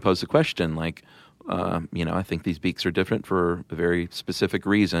finally posed a question like, I think these beaks are different for a very specific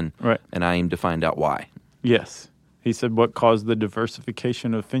reason. Right. And I aim to find out why. Yes. He said, what caused the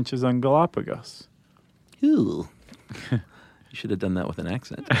diversification of finches on Galapagos? Ooh. You should have done that with an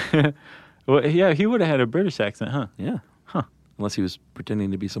accent. Well, yeah, he would have had a British accent, huh? Yeah. Huh. Unless he was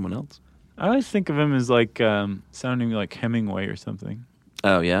pretending to be someone else. I always think of him as like sounding like Hemingway or something.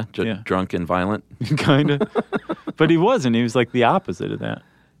 Oh, yeah? Yeah. Drunk and violent? Kind of. But he wasn't. He was like the opposite of that.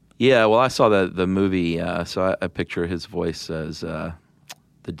 Yeah, well, I saw the movie, so I picture his voice as the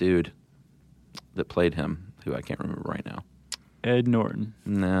dude that played him, who I can't remember right now. Ed Norton.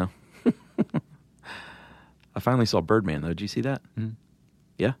 No. I finally saw Birdman, though. Did you see that? Mm.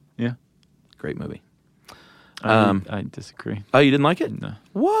 Yeah? Yeah. Great movie. I disagree. Oh, you didn't like it? No.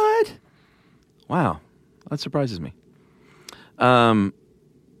 What? Wow. That surprises me.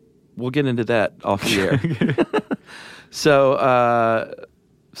 We'll get into that off the air. So,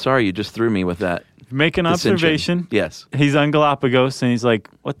 sorry, you just threw me with that. Make an dissension. observation. Yes. He's on Galapagos, and he's like,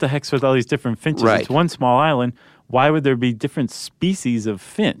 what the heck's with all these different finches? Right. It's one small island. Why would there be different species of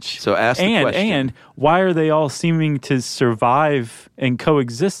finch? So ask the question. And why are they all seeming to survive and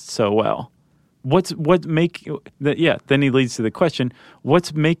coexist so well? Then he leads to the question,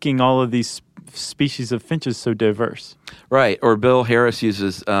 what's making all of these species of finches so diverse? Right. Or Bill Harris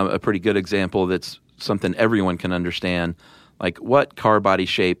uses a pretty good example that's something everyone can understand. Like, what car body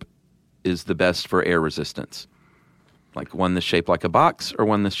shape is the best for air resistance? Like one that's shaped like a box or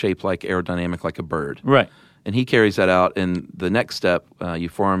one that's shaped like aerodynamic like a bird? Right. And he carries that out in the next step. You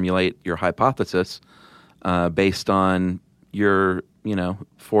formulate your hypothesis based on your,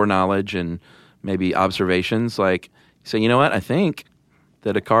 foreknowledge and maybe observations. Like, you say, you know what, I think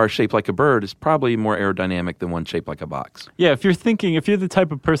that a car shaped like a bird is probably more aerodynamic than one shaped like a box. Yeah, if you're the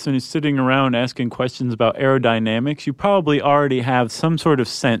type of person who's sitting around asking questions about aerodynamics, you probably already have some sort of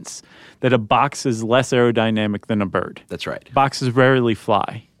sense that a box is less aerodynamic than a bird. That's right. Boxes rarely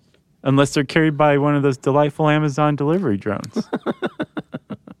fly, unless they're carried by one of those delightful Amazon delivery drones.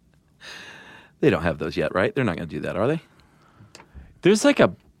 They don't have those yet, right? They're not going to do that, are they? There's like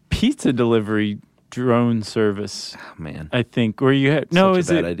a pizza delivery drone service, man, I think, where you have is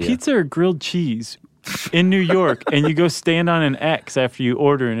it idea. Pizza or grilled cheese in New York, and you go stand on an X after you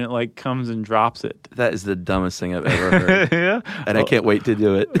order, and it like comes and drops it. That is the dumbest thing I've ever heard. Yeah, and I can't wait to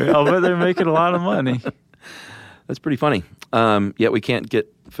do it. I'll bet they're making a lot of money. That's pretty funny. Yet we can't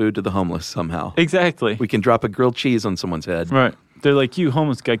get food to the homeless somehow. Exactly. We can drop a grilled cheese on someone's head. Right. They're like, you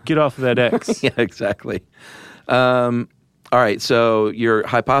homeless guy, get off of that X. Yeah, exactly. All right, so your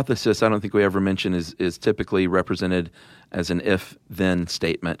hypothesis, I don't think we ever mentioned, is typically represented as an if-then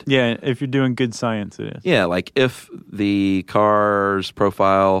statement. Yeah, if you're doing good science, it is. Yeah, like if the car's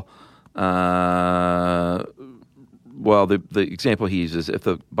profile, the example he uses, if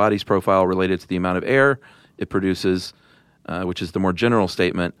the body's profile related to the amount of air it produces, which is the more general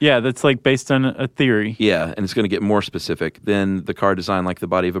statement. Yeah, that's like based on a theory. Yeah, and it's going to get more specific. Then the car designed like the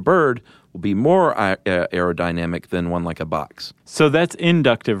body of a bird will be more aerodynamic than one like a box. So that's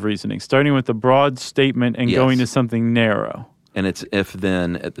inductive reasoning, starting with a broad statement and Yes. going to something narrow. And it's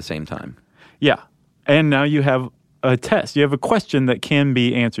if-then at the same time. Yeah. And now you have a test. You have a question that can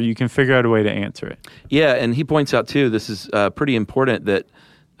be answered. You can figure out a way to answer it. Yeah, and he points out, too, this is pretty important that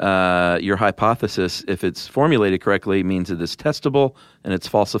your hypothesis, if it's formulated correctly, means that it's testable and it's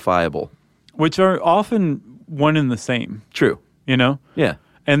falsifiable. Which are often one and the same. True. Yeah.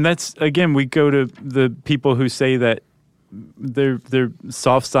 And that's, again, we go to the people who say that their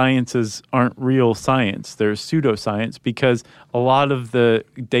soft sciences aren't real science. They're pseudoscience because a lot of the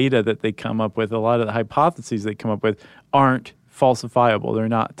data that they come up with, a lot of the hypotheses they come up with aren't falsifiable. They're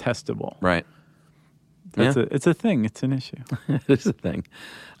not testable. Right. It's a thing. It's an issue. It's a thing.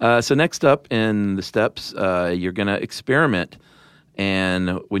 So next up in the steps, you're going to experiment.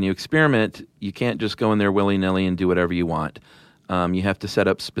 And when you experiment, you can't just go in there willy-nilly and do whatever you want. You have to set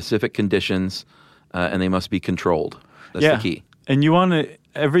up specific conditions, and they must be controlled. That's the key. And you want to,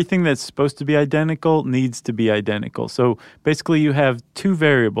 everything that's supposed to be identical needs to be identical. So basically you have two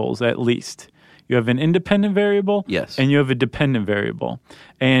variables at least. You have an independent variable, yes, and you have a dependent variable.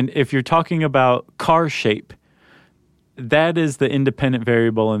 And if you're talking about car shape, that is the independent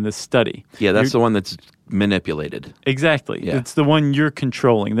variable in this study. Yeah, that's the one that's manipulated. Exactly. Yeah. It's the one you're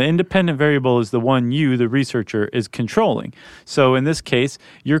controlling. The independent variable is the one you, the researcher, is controlling. So in this case,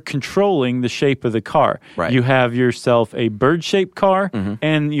 you're controlling the shape of the car. Right. You have yourself a bird-shaped car,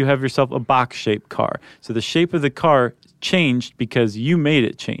 and you have yourself a box-shaped car. So the shape of the car changed because you made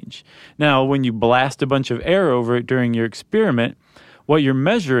it change. Now, when you blast a bunch of air over it during your experiment, what you're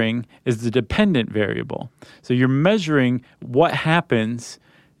measuring is the dependent variable. So you're measuring what happens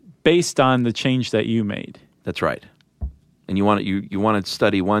based on the change that you made. That's right. And you want to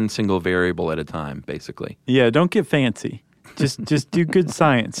study one single variable at a time, basically. Yeah, don't get fancy. Just do good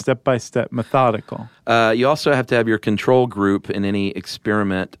science, step by step, methodical. You also have to have your control group in any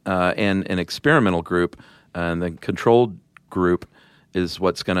experiment and an experimental group. And the controlled group is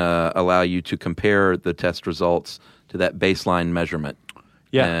what's going to allow you to compare the test results to that baseline measurement.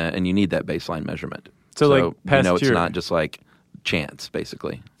 Yeah. And you need that baseline measurement. So like Pasteur, it's not just like chance,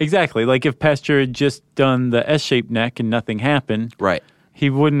 basically. Exactly. Like if Pasteur had just done the S-shaped neck and nothing happened, right, he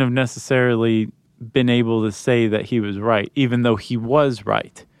wouldn't have necessarily been able to say that he was right, even though he was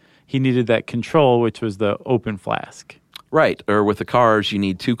right. He needed that control, which was the open flask. Right. Or with the cars, you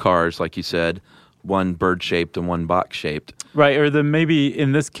need two cars, like you said, one bird-shaped and one box-shaped. Right. Or maybe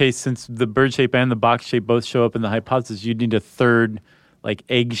in this case, since the bird-shape and the box-shape both show up in the hypothesis, you'd need a third, like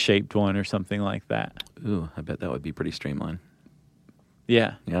egg-shaped one or something like that. Ooh, I bet that would be pretty streamlined.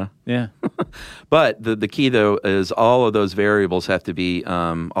 Yeah. Yeah? Yeah. But the key, though, is all of those variables have to be,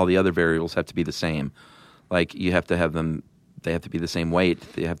 all the other variables have to be the same. Like you have to have them, they have to be the same weight.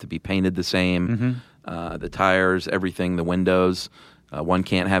 They have to be painted the same. Mm-hmm. The tires, everything, the windows. One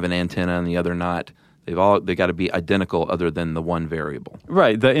can't have an antenna and the other not. They got to be identical other than the one variable.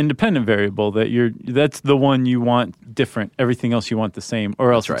 Right, the independent variable that's the one you want different. Everything else you want the same,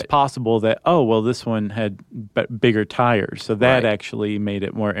 or else it's possible that this one had bigger tires, so that actually made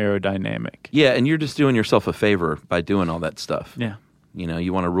it more aerodynamic. Yeah, and you're just doing yourself a favor by doing all that stuff. Yeah,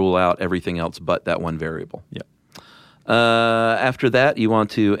 you want to rule out everything else but that one variable. Yeah. After that, you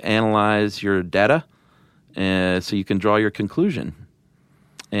want to analyze your data, so you can draw your conclusion.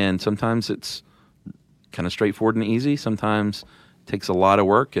 And sometimes it's kind of straightforward and easy. Sometimes it takes a lot of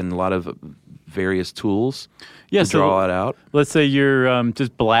work and a lot of various tools to draw it out. Let's say you're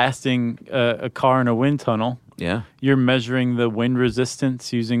just blasting a car in a wind tunnel. Yeah. You're measuring the wind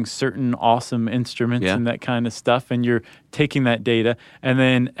resistance using certain awesome instruments and that kind of stuff, and you're taking that data, and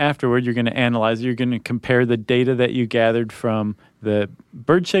then afterward you're going to analyze it. You're going to compare the data that you gathered from the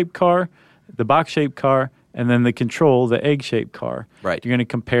bird-shaped car, the box-shaped car, and then the control, the egg-shaped car. Right. You're going to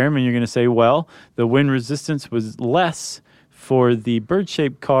compare them, and you're going to say, well, the wind resistance was less for the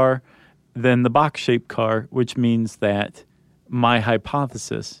bird-shaped car than the box-shaped car, which means that my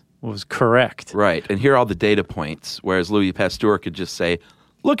hypothesis was correct. Right. And here are all the data points, whereas Louis Pasteur could just say,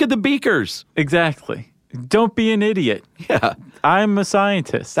 look at the beakers. Exactly. Don't be an idiot. Yeah. I'm a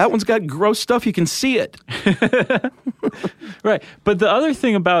scientist. That one's got gross stuff. You can see it. Right. But the other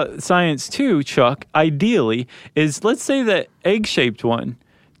thing about science, too, Chuck, ideally, is let's say that egg-shaped one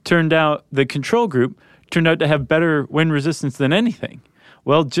the control group turned out to have better wind resistance than anything.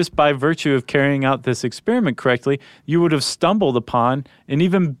 Well, just by virtue of carrying out this experiment correctly, you would have stumbled upon an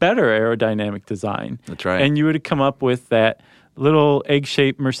even better aerodynamic design. That's right. And you would have come up with that little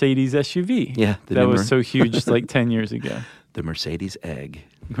egg-shaped Mercedes SUV. Yeah. That was so huge like 10 years ago. The Mercedes egg.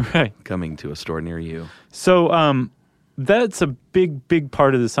 Right. Coming to a store near you. So that's a big, big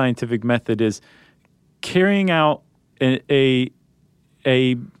part of the scientific method is carrying out an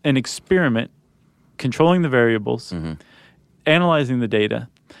experiment, controlling the variables, analyzing the data,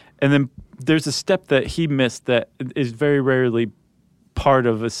 and then there's a step that he missed that is very rarely part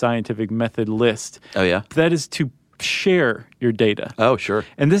of a scientific method list. Oh, yeah? That is to share your data. Oh, sure.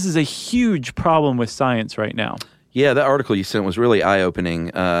 And this is a huge problem with science right now. Yeah, that article you sent was really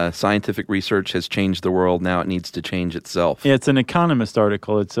eye-opening. Scientific research has changed the world. Now it needs to change itself. Yeah, it's an Economist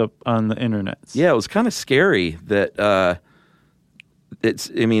article. It's up on the internet. Yeah, it was kind of scary that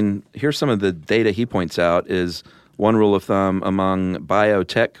here's some of the data he points out is one rule of thumb among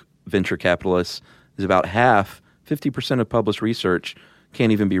biotech venture capitalists is about half, 50% of published research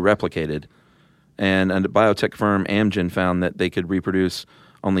can't even be replicated. And a biotech firm, Amgen, found that they could reproduce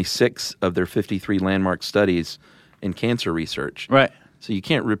only 6 of their 53 landmark studies in cancer research. Right. So you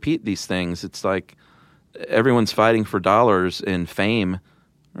can't repeat these things. It's like everyone's fighting for dollars and fame,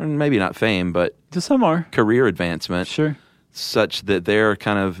 or maybe not fame, but some are. Career advancement. Sure. Such that they're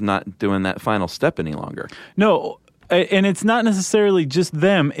kind of not doing that final step any longer. No, and it's not necessarily just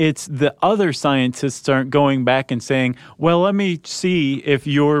them. It's the other scientists aren't going back and saying, well, let me see if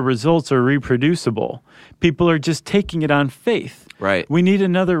your results are reproducible. People are just taking it on faith. Right. We need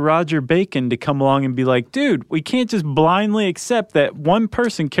another Roger Bacon to come along and be like, dude, we can't just blindly accept that one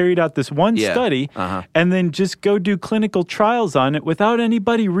person carried out this one study and then just go do clinical trials on it without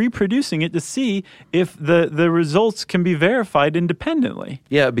anybody reproducing it to see if the results can be verified independently.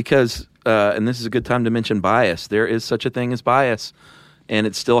 Yeah, because, and this is a good time to mention bias. There is such a thing as bias, and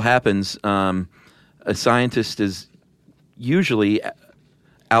it still happens. A scientist is usually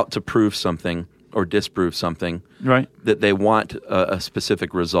out to prove something or disprove something, right? That they want a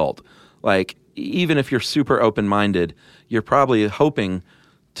specific result. Like, even if you're super open-minded, you're probably hoping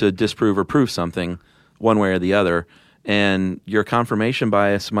to disprove or prove something one way or the other. And your confirmation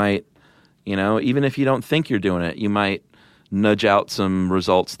bias might, even if you don't think you're doing it, you might nudge out some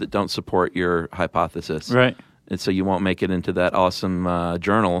results that don't support your hypothesis. Right. And so you won't make it into that awesome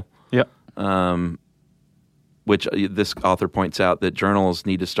journal. Yep. Which this author points out that journals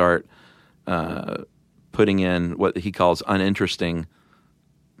need to start putting in what he calls uninteresting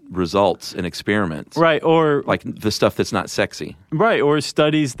results in experiments. Right, or like the stuff that's not sexy. Right, or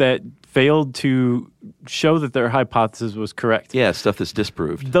studies that failed to show that their hypothesis was correct. Yeah, stuff that's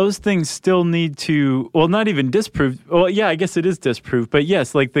disproved. Those things still need to, not even disproved. Well, yeah, I guess it is disproved. But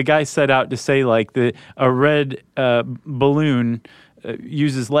yes, like the guy set out to say like a red balloon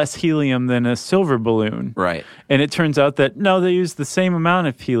uses less helium than a silver balloon. Right. And it turns out that, no, they use the same amount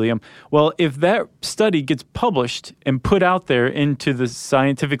of helium. Well, if that study gets published and put out there into the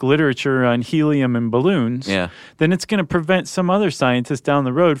scientific literature on helium and balloons, then it's going to prevent some other scientists down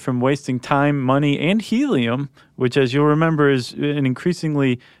the road from wasting time, money, and helium, which, as you'll remember, is an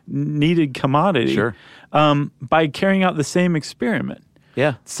increasingly needed commodity, by carrying out the same experiment.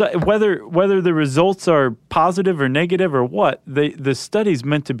 Yeah. So whether the results are positive or negative or what, the study's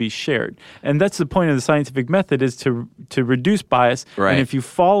meant to be shared. And that's the point of the scientific method, is to reduce bias. Right. And if you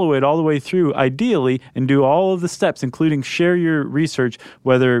follow it all the way through, ideally, and do all of the steps, including share your research,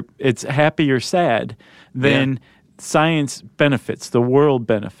 whether it's happy or sad, then science benefits, the world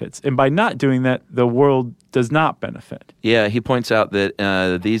benefits. And by not doing that, the world does not benefit. Yeah, he points out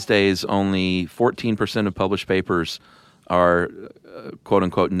that these days only 14% of published papers are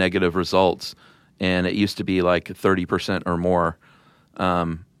quote-unquote negative results, and it used to be like 30% or more.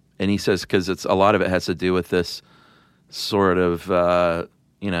 And he says because a lot of it has to do with this sort of,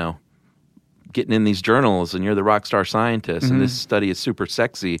 getting in these journals and you're the rock star scientist and this study is super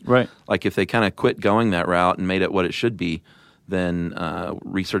sexy. Right. Like if they kind of quit going that route and made it what it should be, then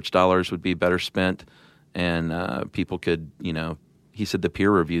research dollars would be better spent and people could, he said the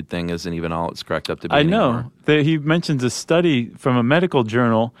peer-reviewed thing isn't even all it's cracked up to be anymore. I know. He mentions a study from a medical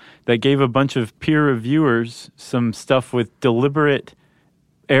journal that gave a bunch of peer reviewers some stuff with deliberate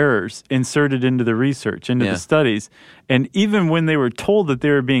errors inserted into the research, into the studies. And even when they were told that they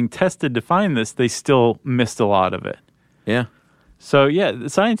were being tested to find this, they still missed a lot of it. Yeah. So, the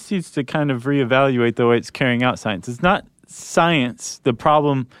science needs to kind of reevaluate the way it's carrying out science. It's not science. The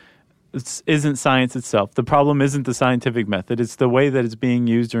problem isn't science itself. The problem isn't the scientific method. It's the way that it's being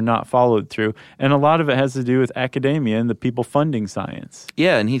used or not followed through. And a lot of it has to do with academia and the people funding science.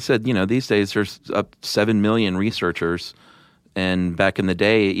 Yeah, and he said, these days there's up 7 million researchers. And back in the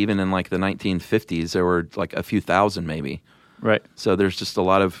day, even in like the 1950s, there were like a few thousand maybe. Right. So there's just a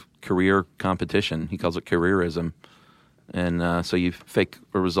lot of career competition. He calls it careerism. And so you fake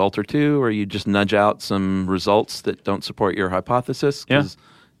a result or two, or you just nudge out some results that don't support your hypothesis because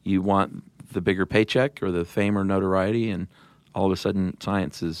you want the bigger paycheck or the fame or notoriety, and all of a sudden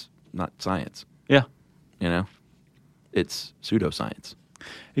science is not science. Yeah. It's pseudoscience.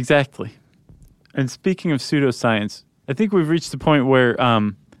 Exactly. And speaking of pseudoscience, I think we've reached the point where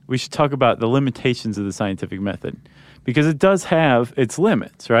we should talk about the limitations of the scientific method, because it does have its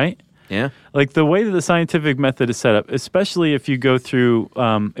limits, right? Yeah. Like the way that the scientific method is set up, especially if you go through,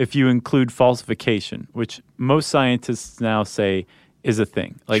 if you include falsification, which most scientists now say is a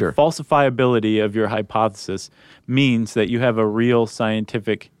thing. Like falsifiability of your hypothesis means that you have a real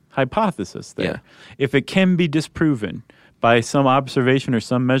scientific hypothesis there. Yeah. If it can be disproven by some observation or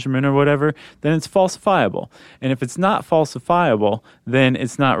some measurement or whatever, then it's falsifiable. And if it's not falsifiable, then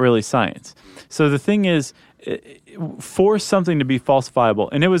it's not really science. So the thing is, for something to be falsifiable,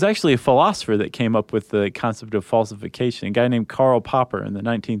 and it was actually a philosopher that came up with the concept of falsification, a guy named Karl Popper in the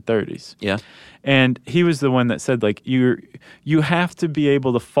 1930s. Yeah. And he was the one that said, like, you have to be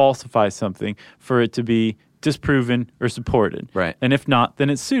able to falsify something for it to be disproven or supported. Right. And if not,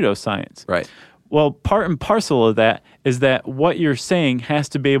 then it's pseudoscience. Right. Well, part and parcel of that is that what you're saying has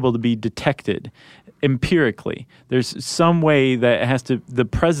to be able to be detected empirically. There's some way that the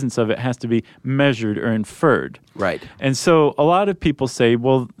presence of it has to be measured or inferred. Right. And so a lot of people say,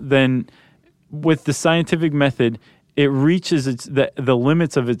 well, then with the scientific method, it reaches the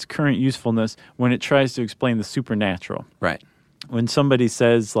limits of its current usefulness when it tries to explain the supernatural. Right. When somebody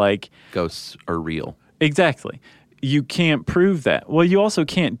says, like, ghosts are real. Exactly. You can't prove that. Well, you also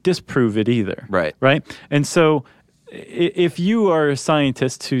can't disprove it either. Right. Right? And so if you are a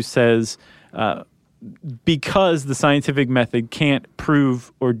scientist who says, because the scientific method can't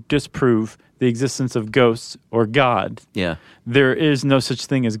prove or disprove the existence of ghosts or God, there is no such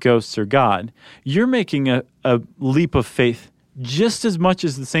thing as ghosts or God, you're making a leap of faith just as much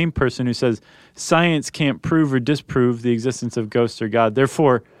as the same person who says science can't prove or disprove the existence of ghosts or God,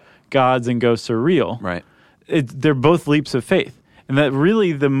 therefore gods and ghosts are real. Right. they're both leaps of faith. And that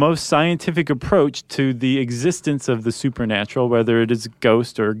really the most scientific approach to the existence of the supernatural, whether it is a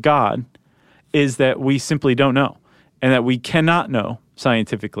ghost or God, is that we simply don't know and that we cannot know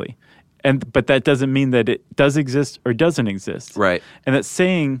scientifically. But that doesn't mean that it does exist or doesn't exist. Right. And that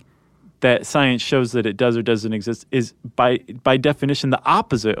saying that science shows that it does or doesn't exist is by definition the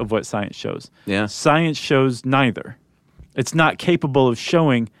opposite of what science shows. Yeah. Science shows neither. It's not capable of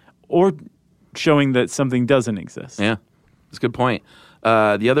showing that something doesn't exist. Yeah. That's a good point.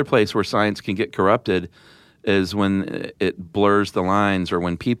 The other place where science can get corrupted is when it blurs the lines, or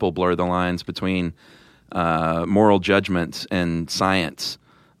when people blur the lines between moral judgments and science,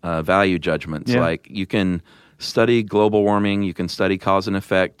 value judgments. Yeah. Like, you can study global warming, you can study cause and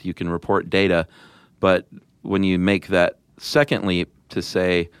effect, you can report data, but when you make that second leap to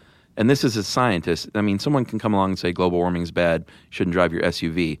say, and this is a scientist, I mean, someone can come along and say global warming is bad, you shouldn't drive your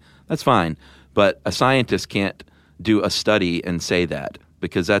SUV. That's fine. But a scientist can't do a study and say that,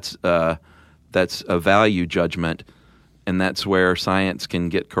 because that's a value judgment, and that's where science can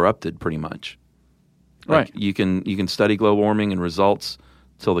get corrupted pretty much. Like, right. You can study global warming and results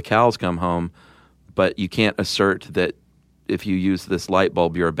till the cows come home, but you can't assert that if you use this light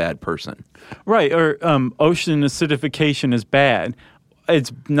bulb, you're a bad person. Right. Or ocean acidification is bad.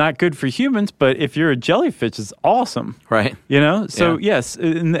 It's not good for humans, but if you're a jellyfish, it's awesome. Right. You know? So, Yeah. yes,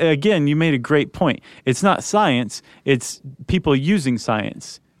 and again, you made a great point. It's not science. It's people using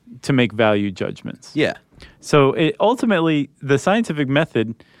science to make value judgments. Yeah. So, ultimately, the scientific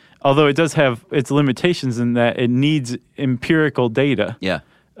method, although it does have its limitations in that it needs empirical data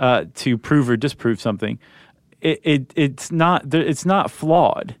to prove or disprove something, it's not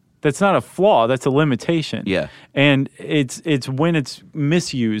flawed. That's not a flaw. That's a limitation. Yeah. And it's when it's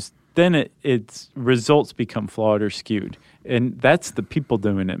misused, then its results become flawed or skewed. And that's the people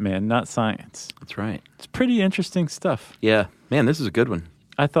doing it, man, not science. That's right. It's pretty interesting stuff. Yeah. Man, this is a good one.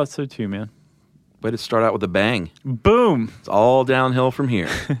 I thought so too, man. Way to start out with a bang. Boom. It's all downhill from here.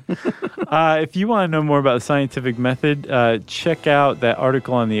 If you want to know more about the scientific method, check out that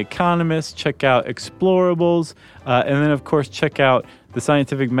article on The Economist, check out Explorables, and then, of course, check out the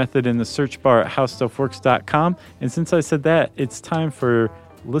scientific method in the search bar at howstuffworks.com. And since I said that, it's time for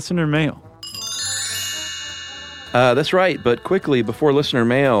listener mail. That's right. But quickly, before listener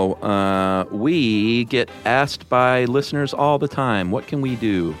mail, we get asked by listeners all the time, what can we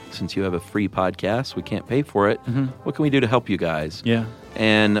do? Since you have a free podcast, we can't pay for it. Mm-hmm. What can we do to help you guys? Yeah.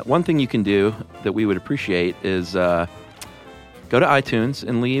 And one thing you can do that we would appreciate is go to iTunes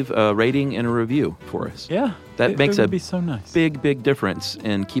and leave a rating and a review for us. Yeah. That makes a be so nice. big difference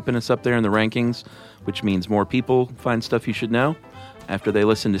in keeping us up there in the rankings, which means more people find stuff you should know. After they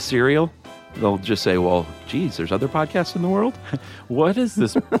listen to Serial, they'll just say, well, geez, there's other podcasts in the world? What is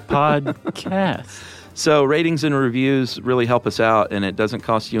this podcast? So ratings and reviews really help us out, and it doesn't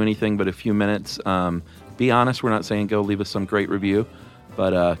cost you anything but a few minutes. Be honest, we're not saying go leave us some great review,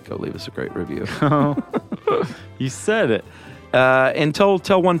 but go leave us a great review. You said it. And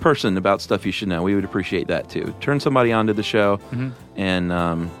tell one person about stuff you should know. We would appreciate that too. Turn somebody onto the show,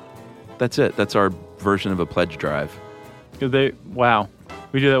 and that's it. That's our version of a pledge drive. Wow.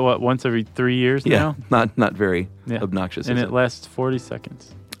 We do that, once every 3 years now? Yeah, not very obnoxious. And it lasts 40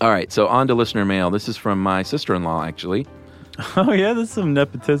 seconds. All right, so on to listener mail. This is from my sister-in-law, actually. Oh, yeah, this is some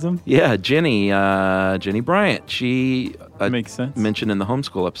nepotism. Yeah, Jenny Bryant. She makes sense. Mentioned in the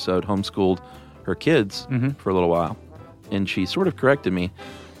homeschool episode, homeschooled her kids for a little while. And she sort of corrected me.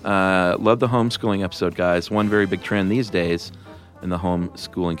 Love the homeschooling episode, guys. One very big trend these days in the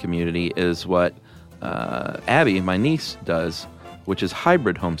homeschooling community is what Abby, my niece, does, which is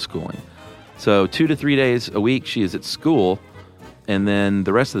hybrid homeschooling. So 2 to 3 days a week she is at school, and then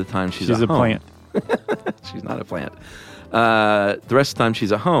the rest of the time she's at home. Plant. She's not a plant. The rest of the time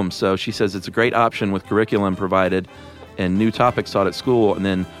she's at home. So she says it's a great option with curriculum provided and new topics taught at school and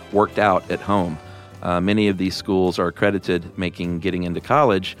then worked out at home. Many of these schools are accredited, making getting into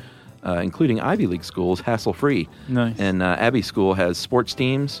college, including Ivy League schools, hassle-free. Nice. And Abby's school has sports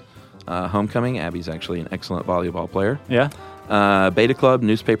teams, homecoming. Abby's actually an excellent volleyball player. Yeah. Beta club,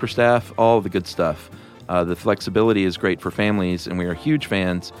 newspaper staff, all the good stuff. The flexibility is great for families, and we are huge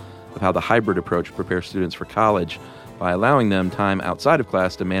fans of how the hybrid approach prepares students for college by allowing them time outside of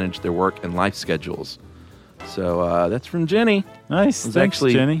class to manage their work and life schedules. So that's from Jenny. Nice. It was Thanks,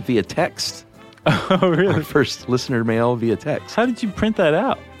 actually Jenny. via text. Oh, really? Our first listener mail via text. How did you print that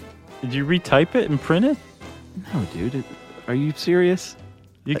out? Did you retype it and print it? No, dude. Are you serious?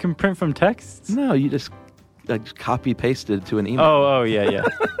 You can print from texts? No, you just copy-pasted to an email. Oh, yeah.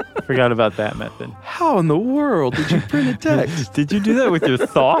 Forgot about that method. How in the world did you print a text? Did you do that with your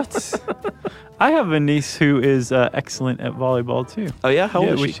thoughts? I have a niece who is excellent at volleyball, too. Oh, yeah? How old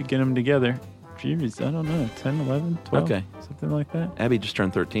is she? We should get them together. Jeez, I don't know, 10, 11, 12, Okay. something like that. Abby just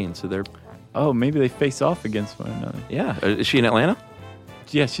turned 13, so they're... Oh, maybe they face off against one another. Yeah. Is she in Atlanta?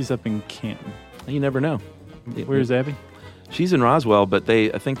 Yeah, she's up in Canton. You never know. Where's Abby? She's in Roswell, but I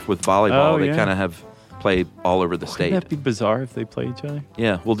think with volleyball, they kind of have play all over the state. Wouldn't that be bizarre if they play each other?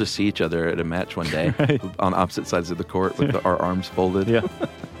 Yeah, we'll just see each other at a match one day on opposite sides of the court with our arms folded. Yeah.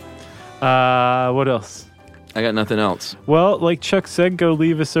 What else? I got nothing else. Well, like Chuck said, go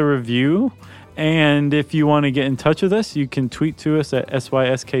leave us a review. And if you want to get in touch with us, you can tweet to us at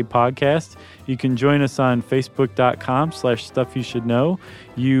SYSK Podcast. You can join us on Facebook.com/StuffYouShouldKnow.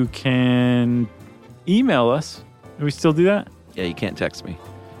 You can email us. Do we still do that? Yeah, you can't text me.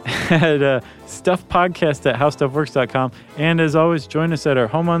 At stuffpodcast@howstuffworks.com. And as always, join us at our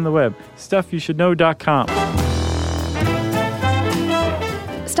home on the web, StuffYouShouldKnow.com.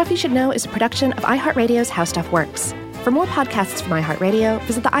 Stuff You Should Know is a production of iHeartRadio's How Stuff Works. For more podcasts from iHeartRadio,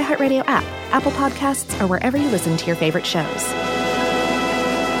 visit the iHeartRadio app, Apple Podcasts, or wherever you listen to your favorite shows.